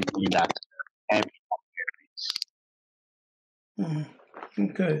explained in that. Mm-hmm.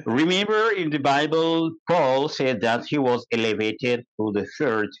 Okay. Remember in the Bible, Paul said that he was elevated to the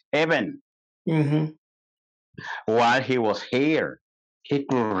third heaven Mm-hmm. while he was here. He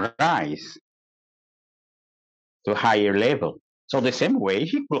could rise to higher level. So the same way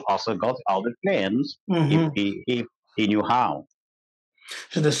he could also go to other planes Mm-hmm. if he knew how.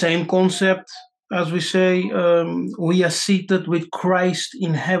 So the same concept as we say, we are seated with Christ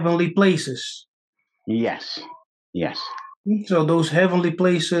in heavenly places. Yes, yes, So those heavenly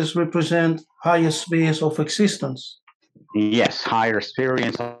places represent higher spheres of existence. yes. Higher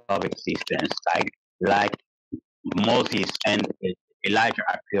experience of existence, like Moses and Elijah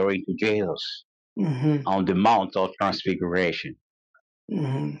appearing to Jesus Mm-hmm. on the Mount of Transfiguration.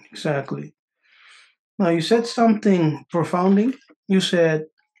 Mm-hmm. Exactly. Now you said something profounding. You said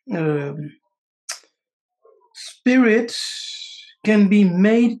um, spirits can be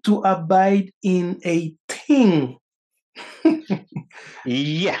made to abide in a thing.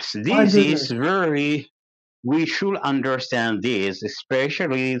 Yes, My this is goodness. very. We should understand this,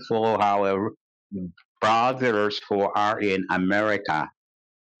 especially for our brothers who are in America.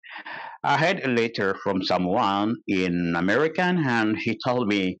 I had a letter from someone in America, and he told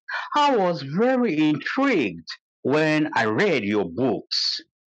me, I was very intrigued when I read your books.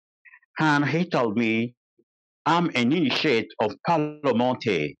 And he told me, I'm an initiate of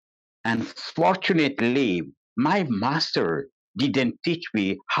Palomonte, and fortunately, my master didn't teach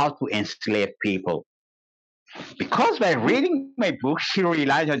me how to enslave people. Because by reading my book, she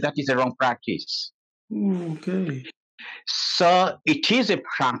realized that is a wrong practice. Okay. So it is a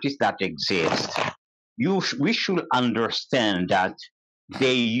practice that exists. We should understand that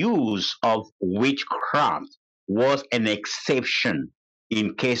the use of witchcraft was an exception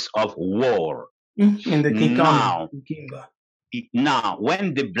in case of war. In the Kingdom. Now,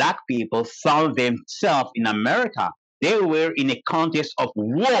 when the black people found themselves in America, they were in a context of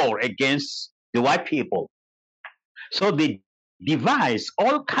war against the white people. So they devised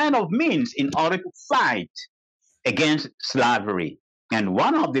all kind of means in order to fight against slavery. And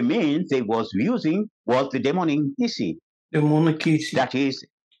one of the means they was using was the demonic Nkisi. The Nkisi.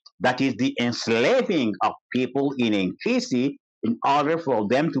 That is the enslaving of people in Nkisi in order for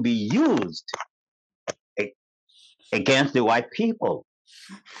them to be used against the white people.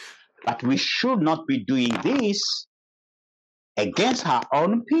 But we should not be doing this against our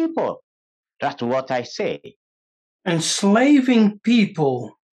own people. That's what I say. Enslaving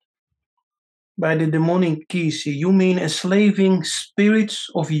people by the demonic Nkisi, you mean enslaving spirits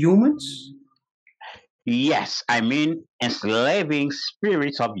of humans? Yes, I mean enslaving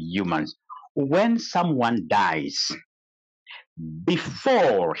spirits of humans. When someone dies,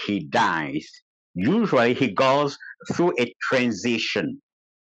 before he dies, usually he goes through a transition.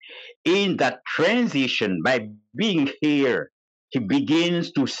 In that transition, by being here, he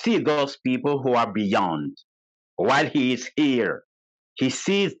begins to see those people who are beyond. While he is here, he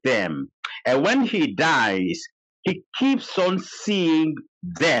sees them. And when he dies, he keeps on seeing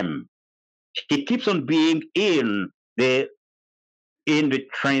them. He keeps on being in the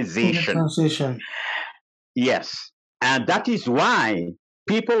transition. Transition. Yes. And that is why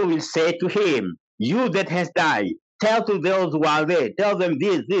people will say to him, "You that has died, tell to those who are there, tell them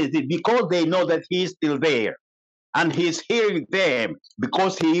this, because they know that he is still there. And he's hearing them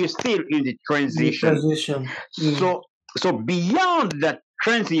because he is still in the transition." So beyond that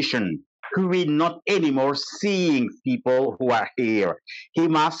transition, he will not anymore seeing people who are here. He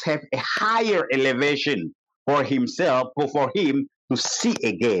must have a higher elevation for himself, or for him to see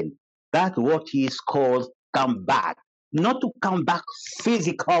again. That's what is called come back. Not to come back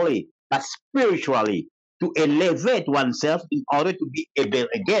physically, but spiritually, to elevate oneself in order to be able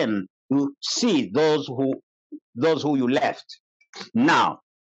again to see those who you left. Now,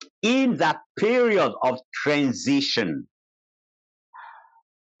 in that period of transition,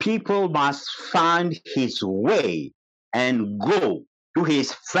 people must find his way and go to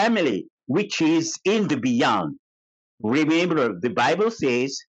his family, which is in the beyond. Remember, the Bible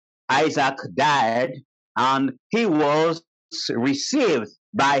says Isaac died and he was received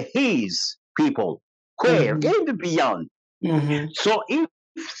by his people. Where? In the beyond. So if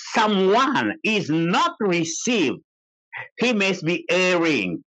someone is not received, he must be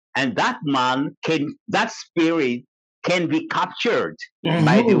erring, and that spirit can be captured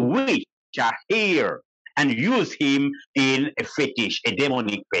by the witch are here and use him in a fetish, a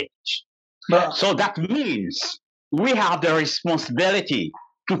demonic fetish. So that means we have the responsibility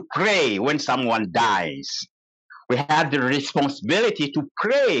to pray when someone dies. We have the responsibility to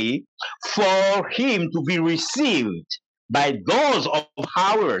pray for him to be received by those of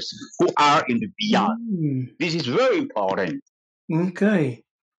ours who are in the beyond. This is very important. Okay.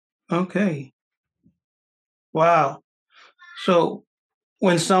 Wow. So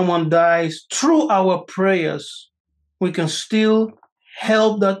when someone dies, through our prayers, we can still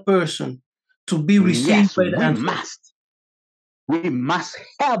help that person to be received by the ancestors. We must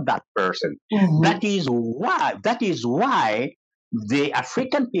help that person. That is why the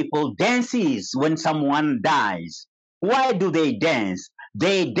African people dances when someone dies. Why do they dance?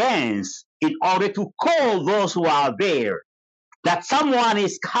 They dance in order to call those who are there that someone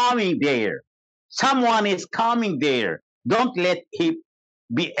is coming there. Someone is coming there. Don't let him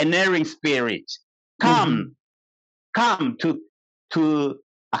be an erring spirit. Come to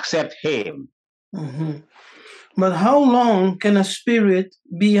accept him. But how long can a spirit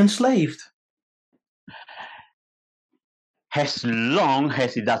be enslaved? As long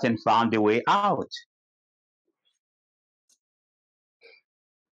as it doesn't find the way out.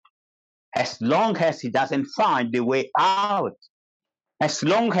 As long as he doesn't find the way out. As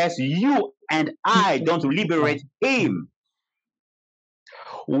long as you and I don't liberate him,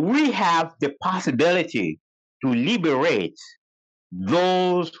 we have the possibility to liberate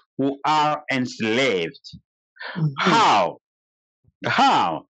those who are enslaved. How?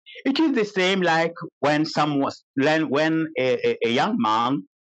 It is the same like when a young man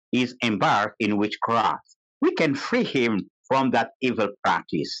is embarked in witchcraft. we can free him from that evil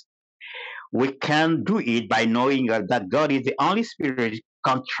practice. We can do it by knowing that God is the only spirit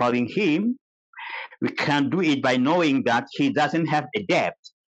controlling him. We can do it by knowing that he doesn't have a debt,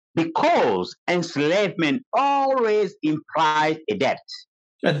 because enslavement always implies a debt.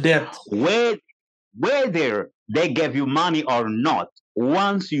 A debt. Whether they gave you money or not,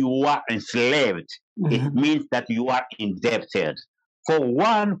 once you are enslaved, it means that you are indebted. For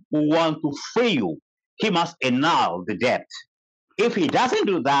one who wants to free you, he must annul the debt. If he doesn't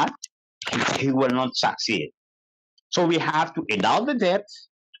do that, he will not succeed. So we have to annul the debt,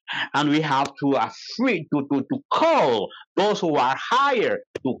 and we have to free to call those who are hired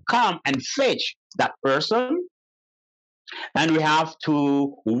to come and fetch that person. And we have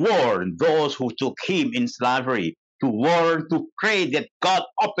to warn those who took him in slavery, to pray that God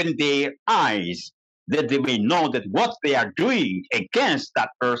open their eyes, that they may know that what they are doing against that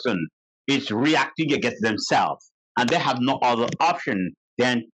person is reacting against themselves, and they have no other option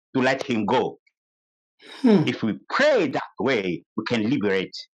than to let him go. If we pray that way, we can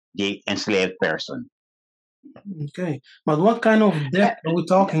liberate the enslaved person. Okay, but what kind of debt are we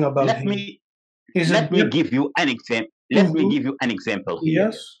talking about Let here? me give you an example. Let me give you an example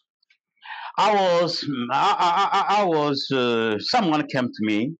here. Yes. Someone came to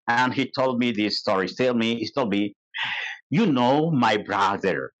me and he told me this story. He told me, you know, my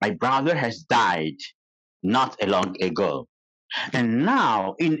brother has died not long ago. And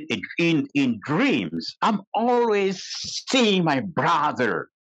now in dreams, I'm always seeing my brother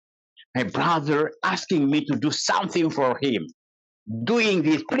asking me to do something for him, doing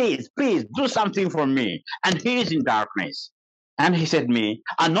this, please do something for me. And he is in darkness. And he said to me,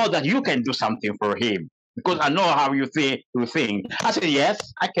 I know that you can do something for him, because I know how you think. I said,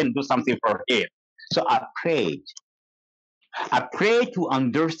 yes, I can do something for him. So I prayed to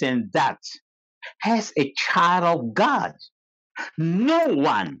understand that as a child of God, no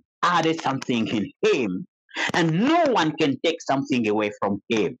one added something in him, and no one can take something away from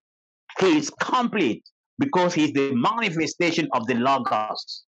him. He is complete because he is the manifestation of the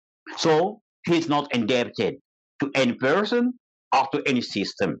Logos. So he is not indebted to any person or to any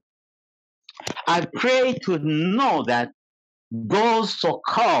system. I pray to know that those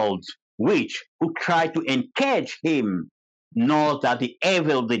so-called witch who try to engage him know that the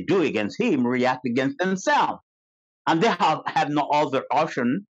evil they do against him react against themselves, and they have no other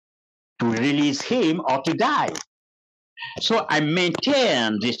option to release him or to die. So I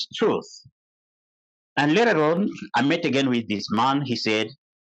maintain this truth. And later on, I met again with this man. He said,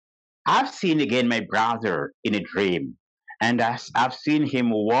 I've seen again my brother in a dream, and I've seen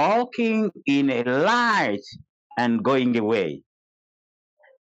him walking in a light and going away.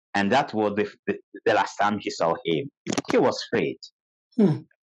 And that was the last time he saw him. He was freed.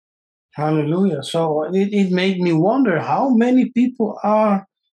 Hallelujah. So it made me wonder how many people are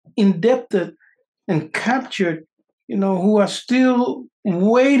indebted and captured, who are still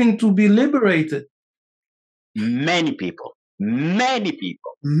waiting to be liberated. Many people. Many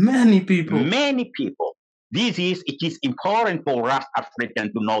people. It is important for us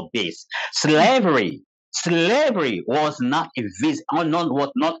Africans to know this. Slavery was not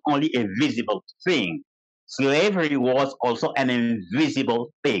only a visible thing. Slavery was also an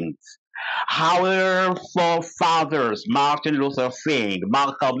invisible thing. Our forefathers, Martin Luther King,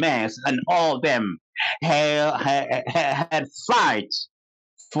 Malcolm X, and all them had fight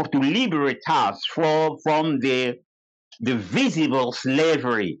to liberate us from the visible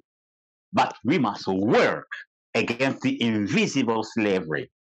slavery. But we must work against the invisible slavery.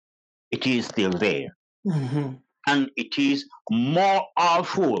 It is still there. And it is more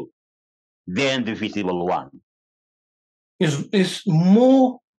awful than the visible one. It's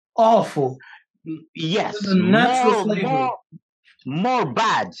more awful. Yes, the natural slavery. More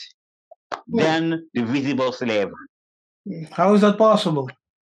bad than the visible slavery. How is that possible?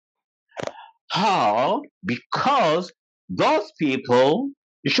 How? Because those people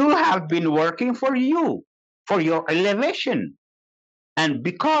should have been working for you, for your elevation. And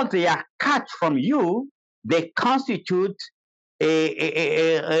because they are cut from you, they constitute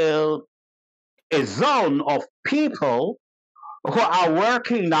a zone of people who are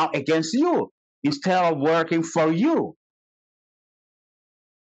working now against you instead of working for you.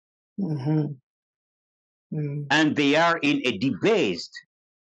 And they are in a debased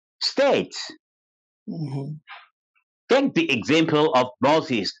state. Take the example of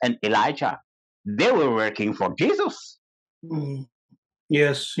Moses and Elijah. They were working for Jesus.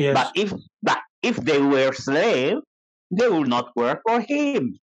 Yes. But if they were slaves, they will not work for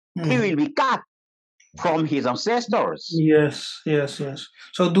him. He will be cut from his ancestors. Yes.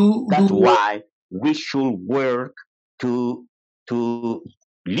 So That's why we should work to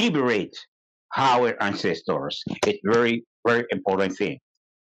liberate our ancestors. It's very, very important thing.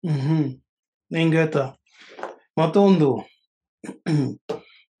 Ingeta. Matondo.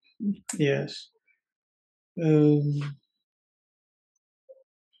 Yes. Now,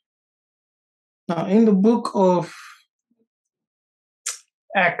 in the book of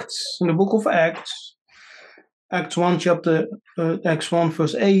Acts, Acts 1 chapter, Acts 1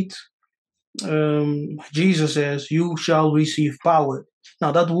 verse 8, Jesus says, "You shall receive power."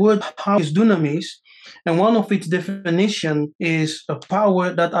 Now, that word power is dunamis, and one of its definition is a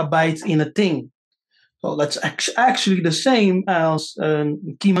power that abides in a thing. So that's actually the same as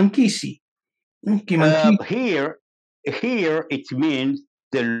Nkisi. Here it means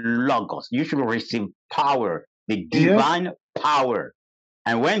the logos. You should receive power, the divine power.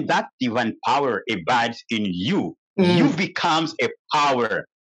 And when that divine power abides in you, you becomes a power,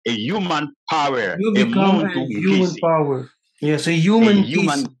 a human power. You become a human power. Yes, a human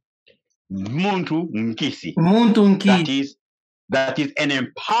Muntu Nkisi. That is an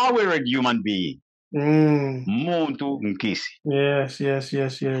empowered human being. Muntu Nkisi. Yes.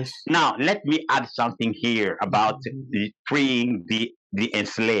 Now, let me add something here about freeing the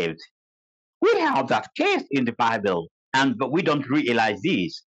enslaved. We have that case in the Bible, but we don't realize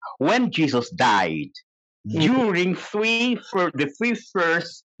this. When Jesus died, during the 3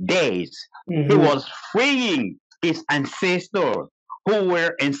 first days, he was freeing his ancestors who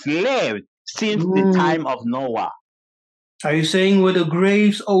were enslaved since the time of Noah. Are you saying where the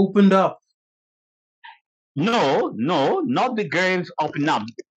graves opened up? No, not the graves opened up.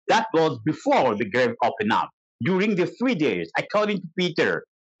 That was before the grave opened up. During the 3 days, according to Peter,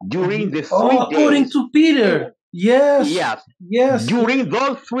 during the 3 days. According to Peter. Yes. During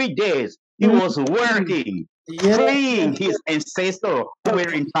those 3 days, he was working, freeing his ancestors who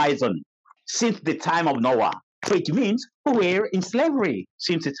were in prison since the time of Noah. It means who were in slavery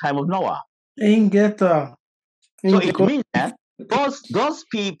since the time of Noah. Ingeta. So it means that those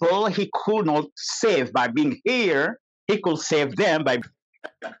people he could not save by being here, he could save them by.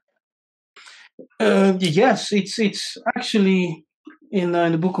 Yes, it's actually in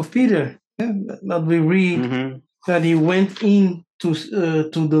the book of Peter that we read that he went in to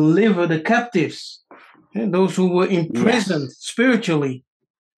deliver the captives, those who were imprisoned spiritually.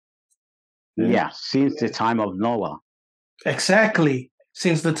 Yes, since the time of Noah. Exactly,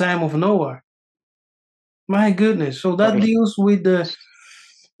 since the time of Noah. My goodness. So that deals with the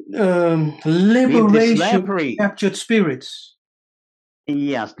liberation of captured spirits.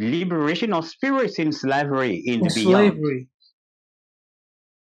 Yes, liberation of spirits in slavery in the slavery.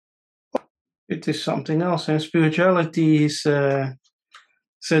 It is something else, and spirituality is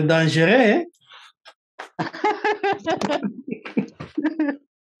c'est dangereux.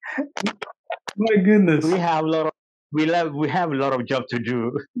 My goodness. We have a lot of job to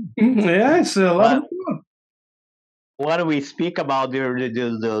do. Yeah, it's a lot of job. When we speak about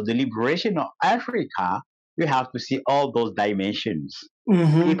the liberation of Africa, we have to see all those dimensions.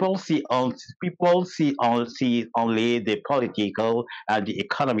 People see only the political and the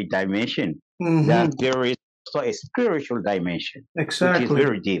economic dimension. That there is also a spiritual dimension, which is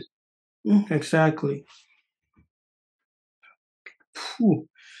very deep. Exactly.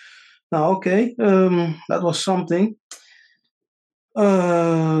 Now, okay, that was something.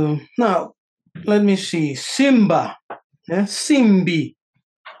 Now, let me see. Simba, simbi,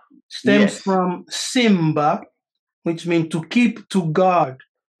 stems from Simba, which means to keep, to guard.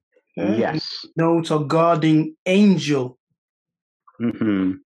 Yes. Notes a guarding angel.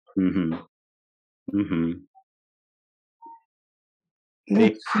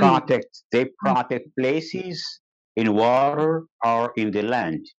 They protect places in water or in the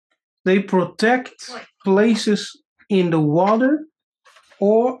land. They protect places in the water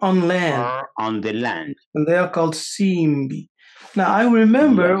or on land. Or on the land. And they are called simbi. Now, I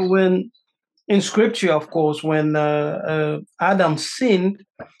remember when, in scripture, of course, when Adam sinned,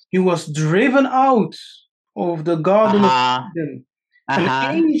 he was driven out of the Garden of Eden. And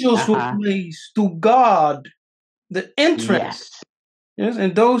angels were placed to guard the entrance. Yes,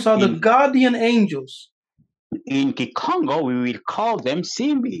 and those are the guardian angels. In Bukongo, we will call them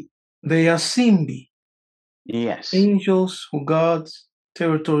simbi. They are simbi. Yes. Angels who guard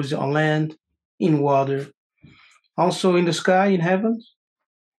territories on land, in water, also in the sky, in heavens.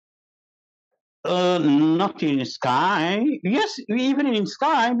 Not in the sky. Yes, even in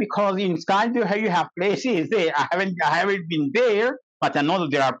sky, because in sky you have places there. I haven't been there, but I know that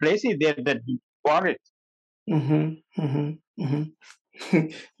there are places there that water.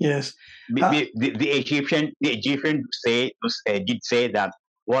 Yes. The Egyptian did say that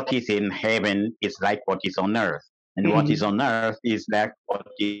what is in heaven is like what is on earth, and what is on earth is like what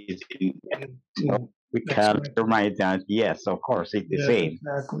is in heaven. So we That's can correct. surmise that, yes, of course, it's the Yes, same.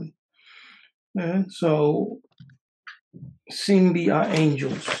 exactly. So simbi are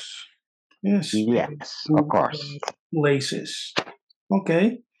angels. Yes, Yes, of to course. places. Okay.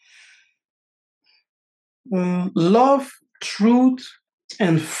 Love, truth,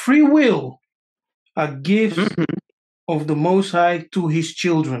 and free will are gifts Mhm. of the Most High to His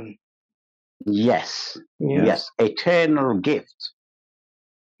children. Yes, Yes. yes, eternal gift.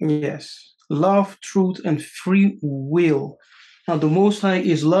 Yes. Love, truth, and free will. Now, the Most High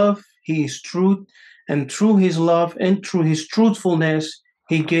is love, He is truth, and through His love and through His truthfulness,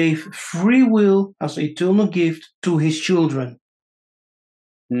 He gave free will as eternal gift to His children.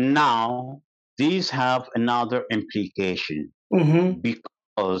 Now, these have another implication Mm-hmm.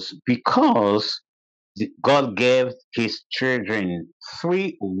 because God gave His children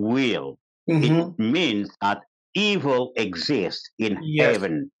free will. It Mm-hmm. means that evil exists in Yes.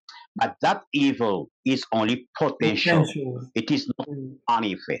 heaven, but that evil is only potential. Potential. It is not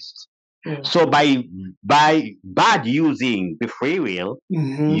manifest. Yeah. So by bad using the free will,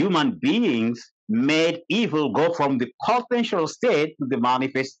 Mm-hmm. human beings made evil go from the potential state to the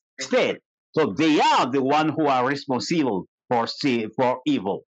manifest state. So they are the one who are responsible for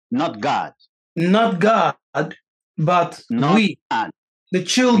evil, not God. Not God, but Not we, God. the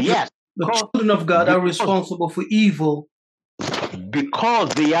children, Yes, the because, children of God are because responsible for evil. because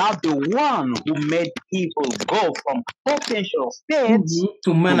they are the one who made evil go from potential states To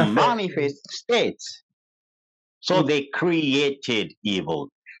to manifest. manifest states. So they created evil.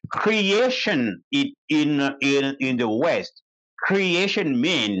 Creation in the West, creation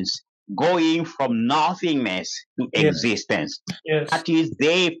means going from nothingness to Yes, existence. yes. That is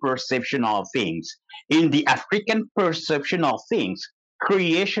their perception of things. In the African perception of things,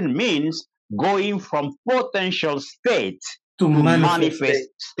 creation means going from potential state To to manifest manifest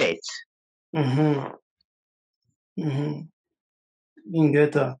it. state. Mm-hmm. Mm-hmm. You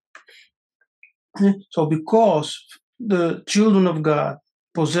get that. So because the children of God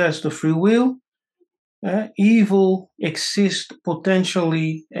possess the free will, evil exists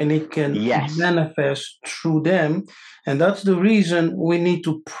potentially and it can Yes. manifest through them. And that's the reason we need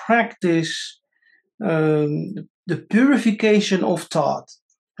to practice the purification of thought,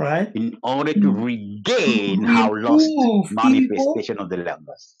 right? In order to To regain our lost remove evil, manifestation of the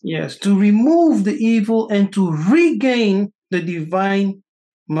logos. yes, to remove the evil and to regain the divine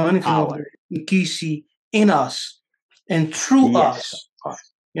manifestation of Power. the Nkisi in us and through Yes, of us. course.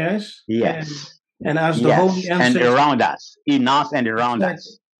 Yes, Yes. and as the holy Yes. And ancestors, around us, in us and around exactly,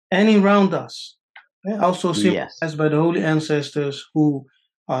 us. and around us, also Yes. symbolized by the holy ancestors who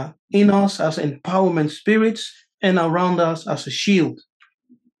are in us as empowerment spirits and around us as a shield.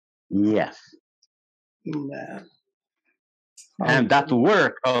 Yes. Man. And that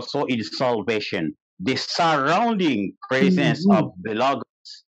work also is salvation. The surrounding presence Mm-hmm. of the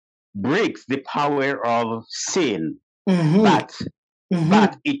Logos breaks the power of sin. Mm-hmm. But Mm-hmm.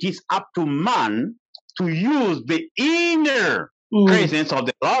 but it is up to man to use the inner presence of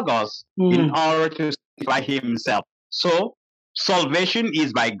the Logos in order to sanctify himself. So salvation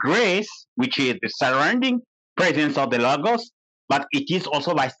is by grace, which is the surrounding presence of the Logos, but it is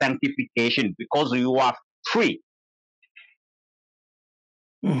also by sanctification because you are free.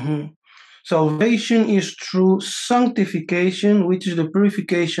 Mm-hmm. Salvation is through sanctification, which is the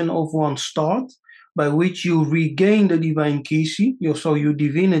purification of one's thought, by which you regain the divine Nkisi, your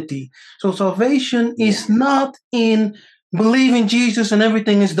divinity. So salvation is not in believing Jesus and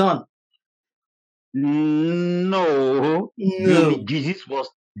everything is done. No, No.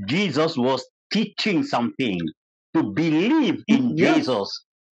 Jesus was teaching something. To believe in Yes. Jesus,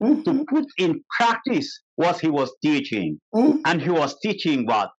 to Mm-hmm. put in practice what he was teaching. And he was teaching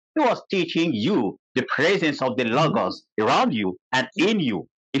what? He was teaching you the presence of the Logos around you and in you.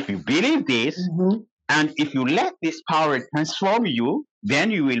 If you believe this, Mm-hmm. and if you let this power transform you,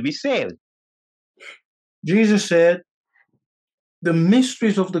 then you will be saved. Jesus said, the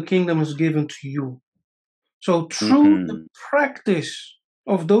mysteries of the kingdom is given to you. So through the Mhm. practice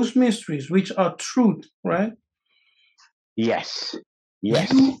of those mysteries, which are truth, right? Yes,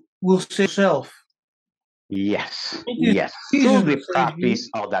 yes, You will save yourself. yes, It is yes. Jesus Through that the saves you, practice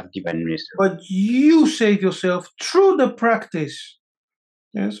of that given mystery. but you save yourself through the practice,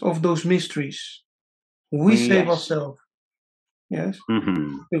 yes, of those mysteries. We save Yes. ourselves, yes,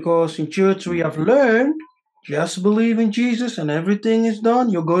 Mhm. because in church we have learned just believe in Jesus and everything is done.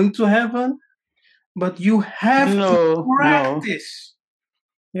 You're going to heaven, but you have to No, no. practice.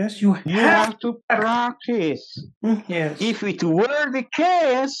 Yes, you You have have to to practice. Yes. If it were the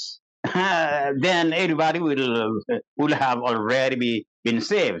case, then everybody will have already been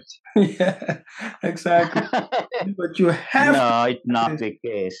saved. Yeah, exactly. But you have to No, it's not practice the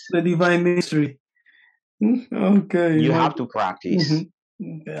case. the divine mystery. Okay. You have to practice. Mhm.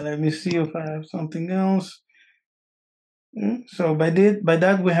 Okay, let me see if I have something else. So by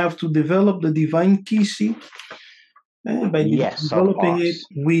that we have to develop the divine Nkisi. By Yes, of developing it,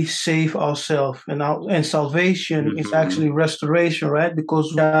 course. we save ourselves, and salvation is Hmm. actually restoration, right?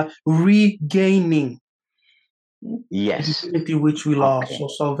 Because we are regaining the Yes. divinity which we lost. Okay. So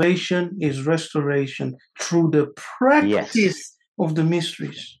salvation is restoration through the Yes. practice of the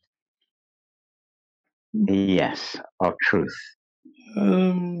mysteries. Yes. Of truth.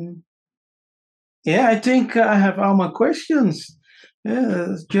 Um, yeah, I think I have all my questions.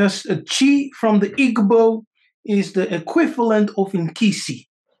 Just a chi from the Igbo is the equivalent of Nkisi,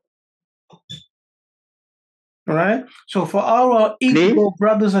 right? So for our Please? Igbo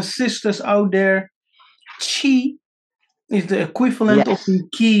brothers and sisters out there, chi is the equivalent of Yes.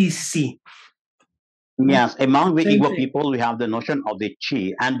 Nkisi. Yes. Among the Same Igbo thing. people, we have the notion of the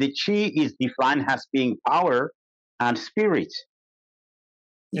chi, and the chi is defined as being power and spirit.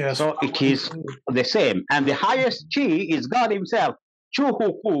 Yes, So power it and is spirit. the same. And the highest chi is God Himself,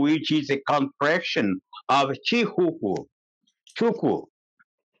 Chuhuku, which is a contraction of Chihuku, Chuku.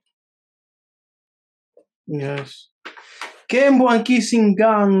 Yes. Kembo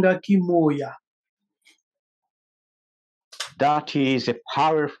ankisinganga kimoya. That is a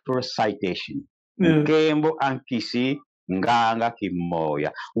powerful citation. Yeah. Nkembo Nkisi Nganga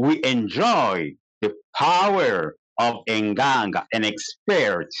Kimoya. We enjoy the power of Nganga, an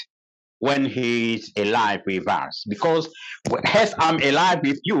expert, when he is alive with us. Because as I'm alive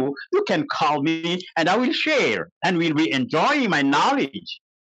with you, you can call me and I will share and will be enjoying my knowledge.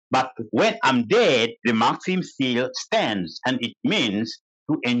 But when I'm dead, the maxim still stands, and it means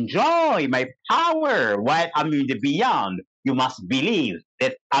to enjoy my power while I'm in the beyond. You must believe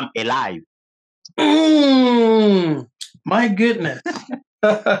that I'm alive. Mm, my goodness.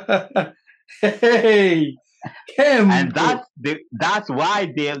 Hey, And Kembo. that's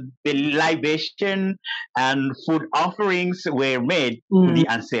why the libation and food offerings were made to Mm, the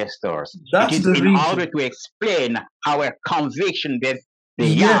ancestors. It that's is the in order reason. to explain our conviction that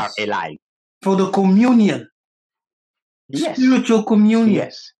they are Yes, alive. for the communion, Yes, spiritual communion.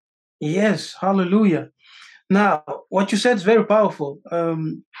 yes. Yes, hallelujah. Now, what you said is very powerful.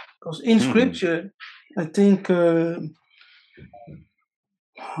 Because in Mhm. scripture, I think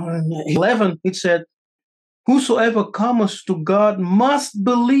 11, it said, whosoever comes to God must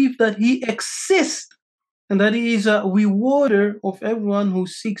believe that he exists and that he is a rewarder of everyone who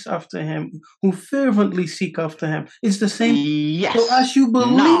seeks after him, who fervently seek after him. It's the same. So Yes. as you Now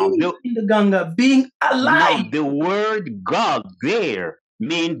believe the in the Ganga, being alive, now the word God there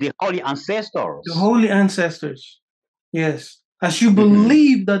mean the holy the ancestors. holy ancestors, yes, as you Mhm.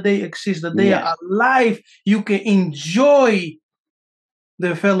 believe that they exist, that they Yes. are alive, you can enjoy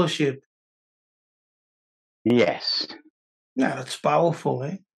their fellowship. Yes. Yeah, that's powerful,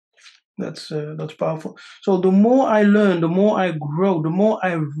 eh? That's powerful. So the more I learn, the more I grow, the more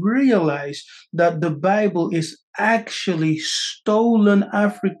I realize that the Bible is actually stolen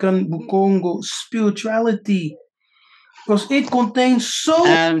African Bukongo spirituality because it contains so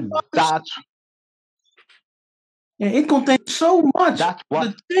And much. Yeah, it contains so much that's of what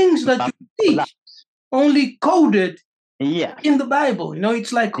the things that you that teach only coded yes. in the Bible.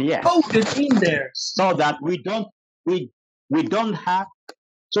 It's like Yes. coded in there. So that we we don't have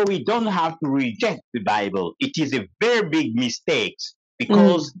we don't have to reject the Bible. It is a very big mistake Mm,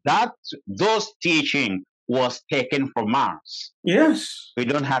 because that those teaching was taken from us. yes, We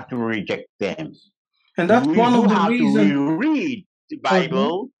don't have to reject them. and that's We one do of the have to reasons. reread the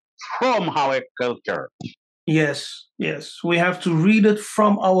Bible from our culture. Yes, yes. We have to read it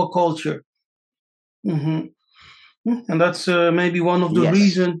from our culture. Hmm. And that's maybe one of the Yes.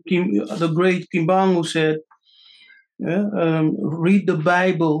 reasons the great Kimbangu said, yeah, read the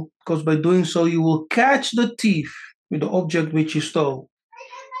Bible, because by doing so you will catch the thief with the object which you stole.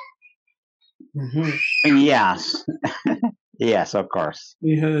 Hmm. Yes. Yes, of course.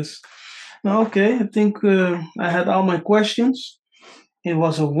 Yes. Okay, I think I had all my questions. It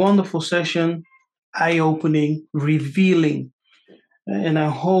was a wonderful session, eye opening, revealing. And I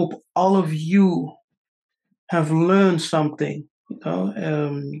hope all of you have learned something.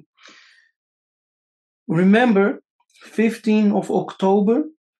 Remember, 15th of October,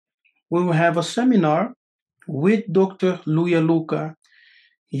 we will have a seminar with Dr. Luyaluka.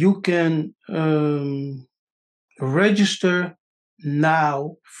 You can register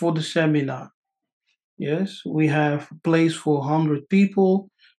now for the seminar. Yes, we have a place for 100 people,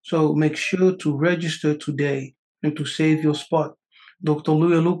 so make sure to register today and to save your spot. Dr.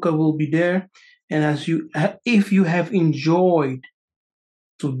 Luyaluka will be there, and if you have enjoyed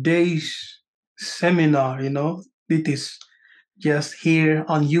today's seminar, it is just here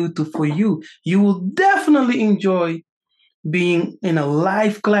on YouTube for you. You will definitely enjoy being in a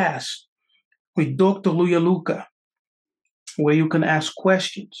live class with Dr. Luyaluka where you can ask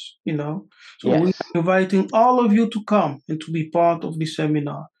questions. So we Yes. are inviting all of you to come and to be part of the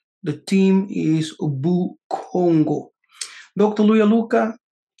seminar. The team is Bukongo. Dr. Luyaluka,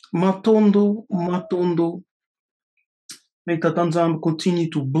 Matondo, Matondo, may Tatanzam continue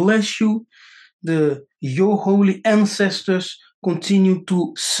to bless you. Your holy ancestors continue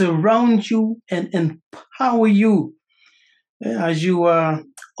to surround you and empower you as you are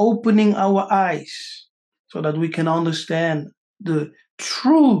opening our eyes so that we can understand the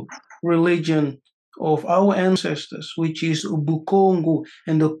true religion of our ancestors, which is Bukongo,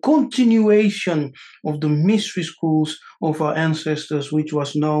 and the continuation of the mystery schools of our ancestors, which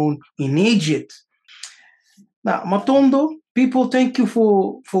was known in Egypt. Now, Matondo, people, thank you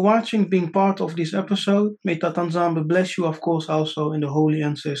for watching, being part of this episode. May Tatanzambe bless you, of course, also, and the holy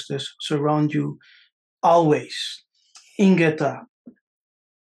ancestors surround you always. Ingeta.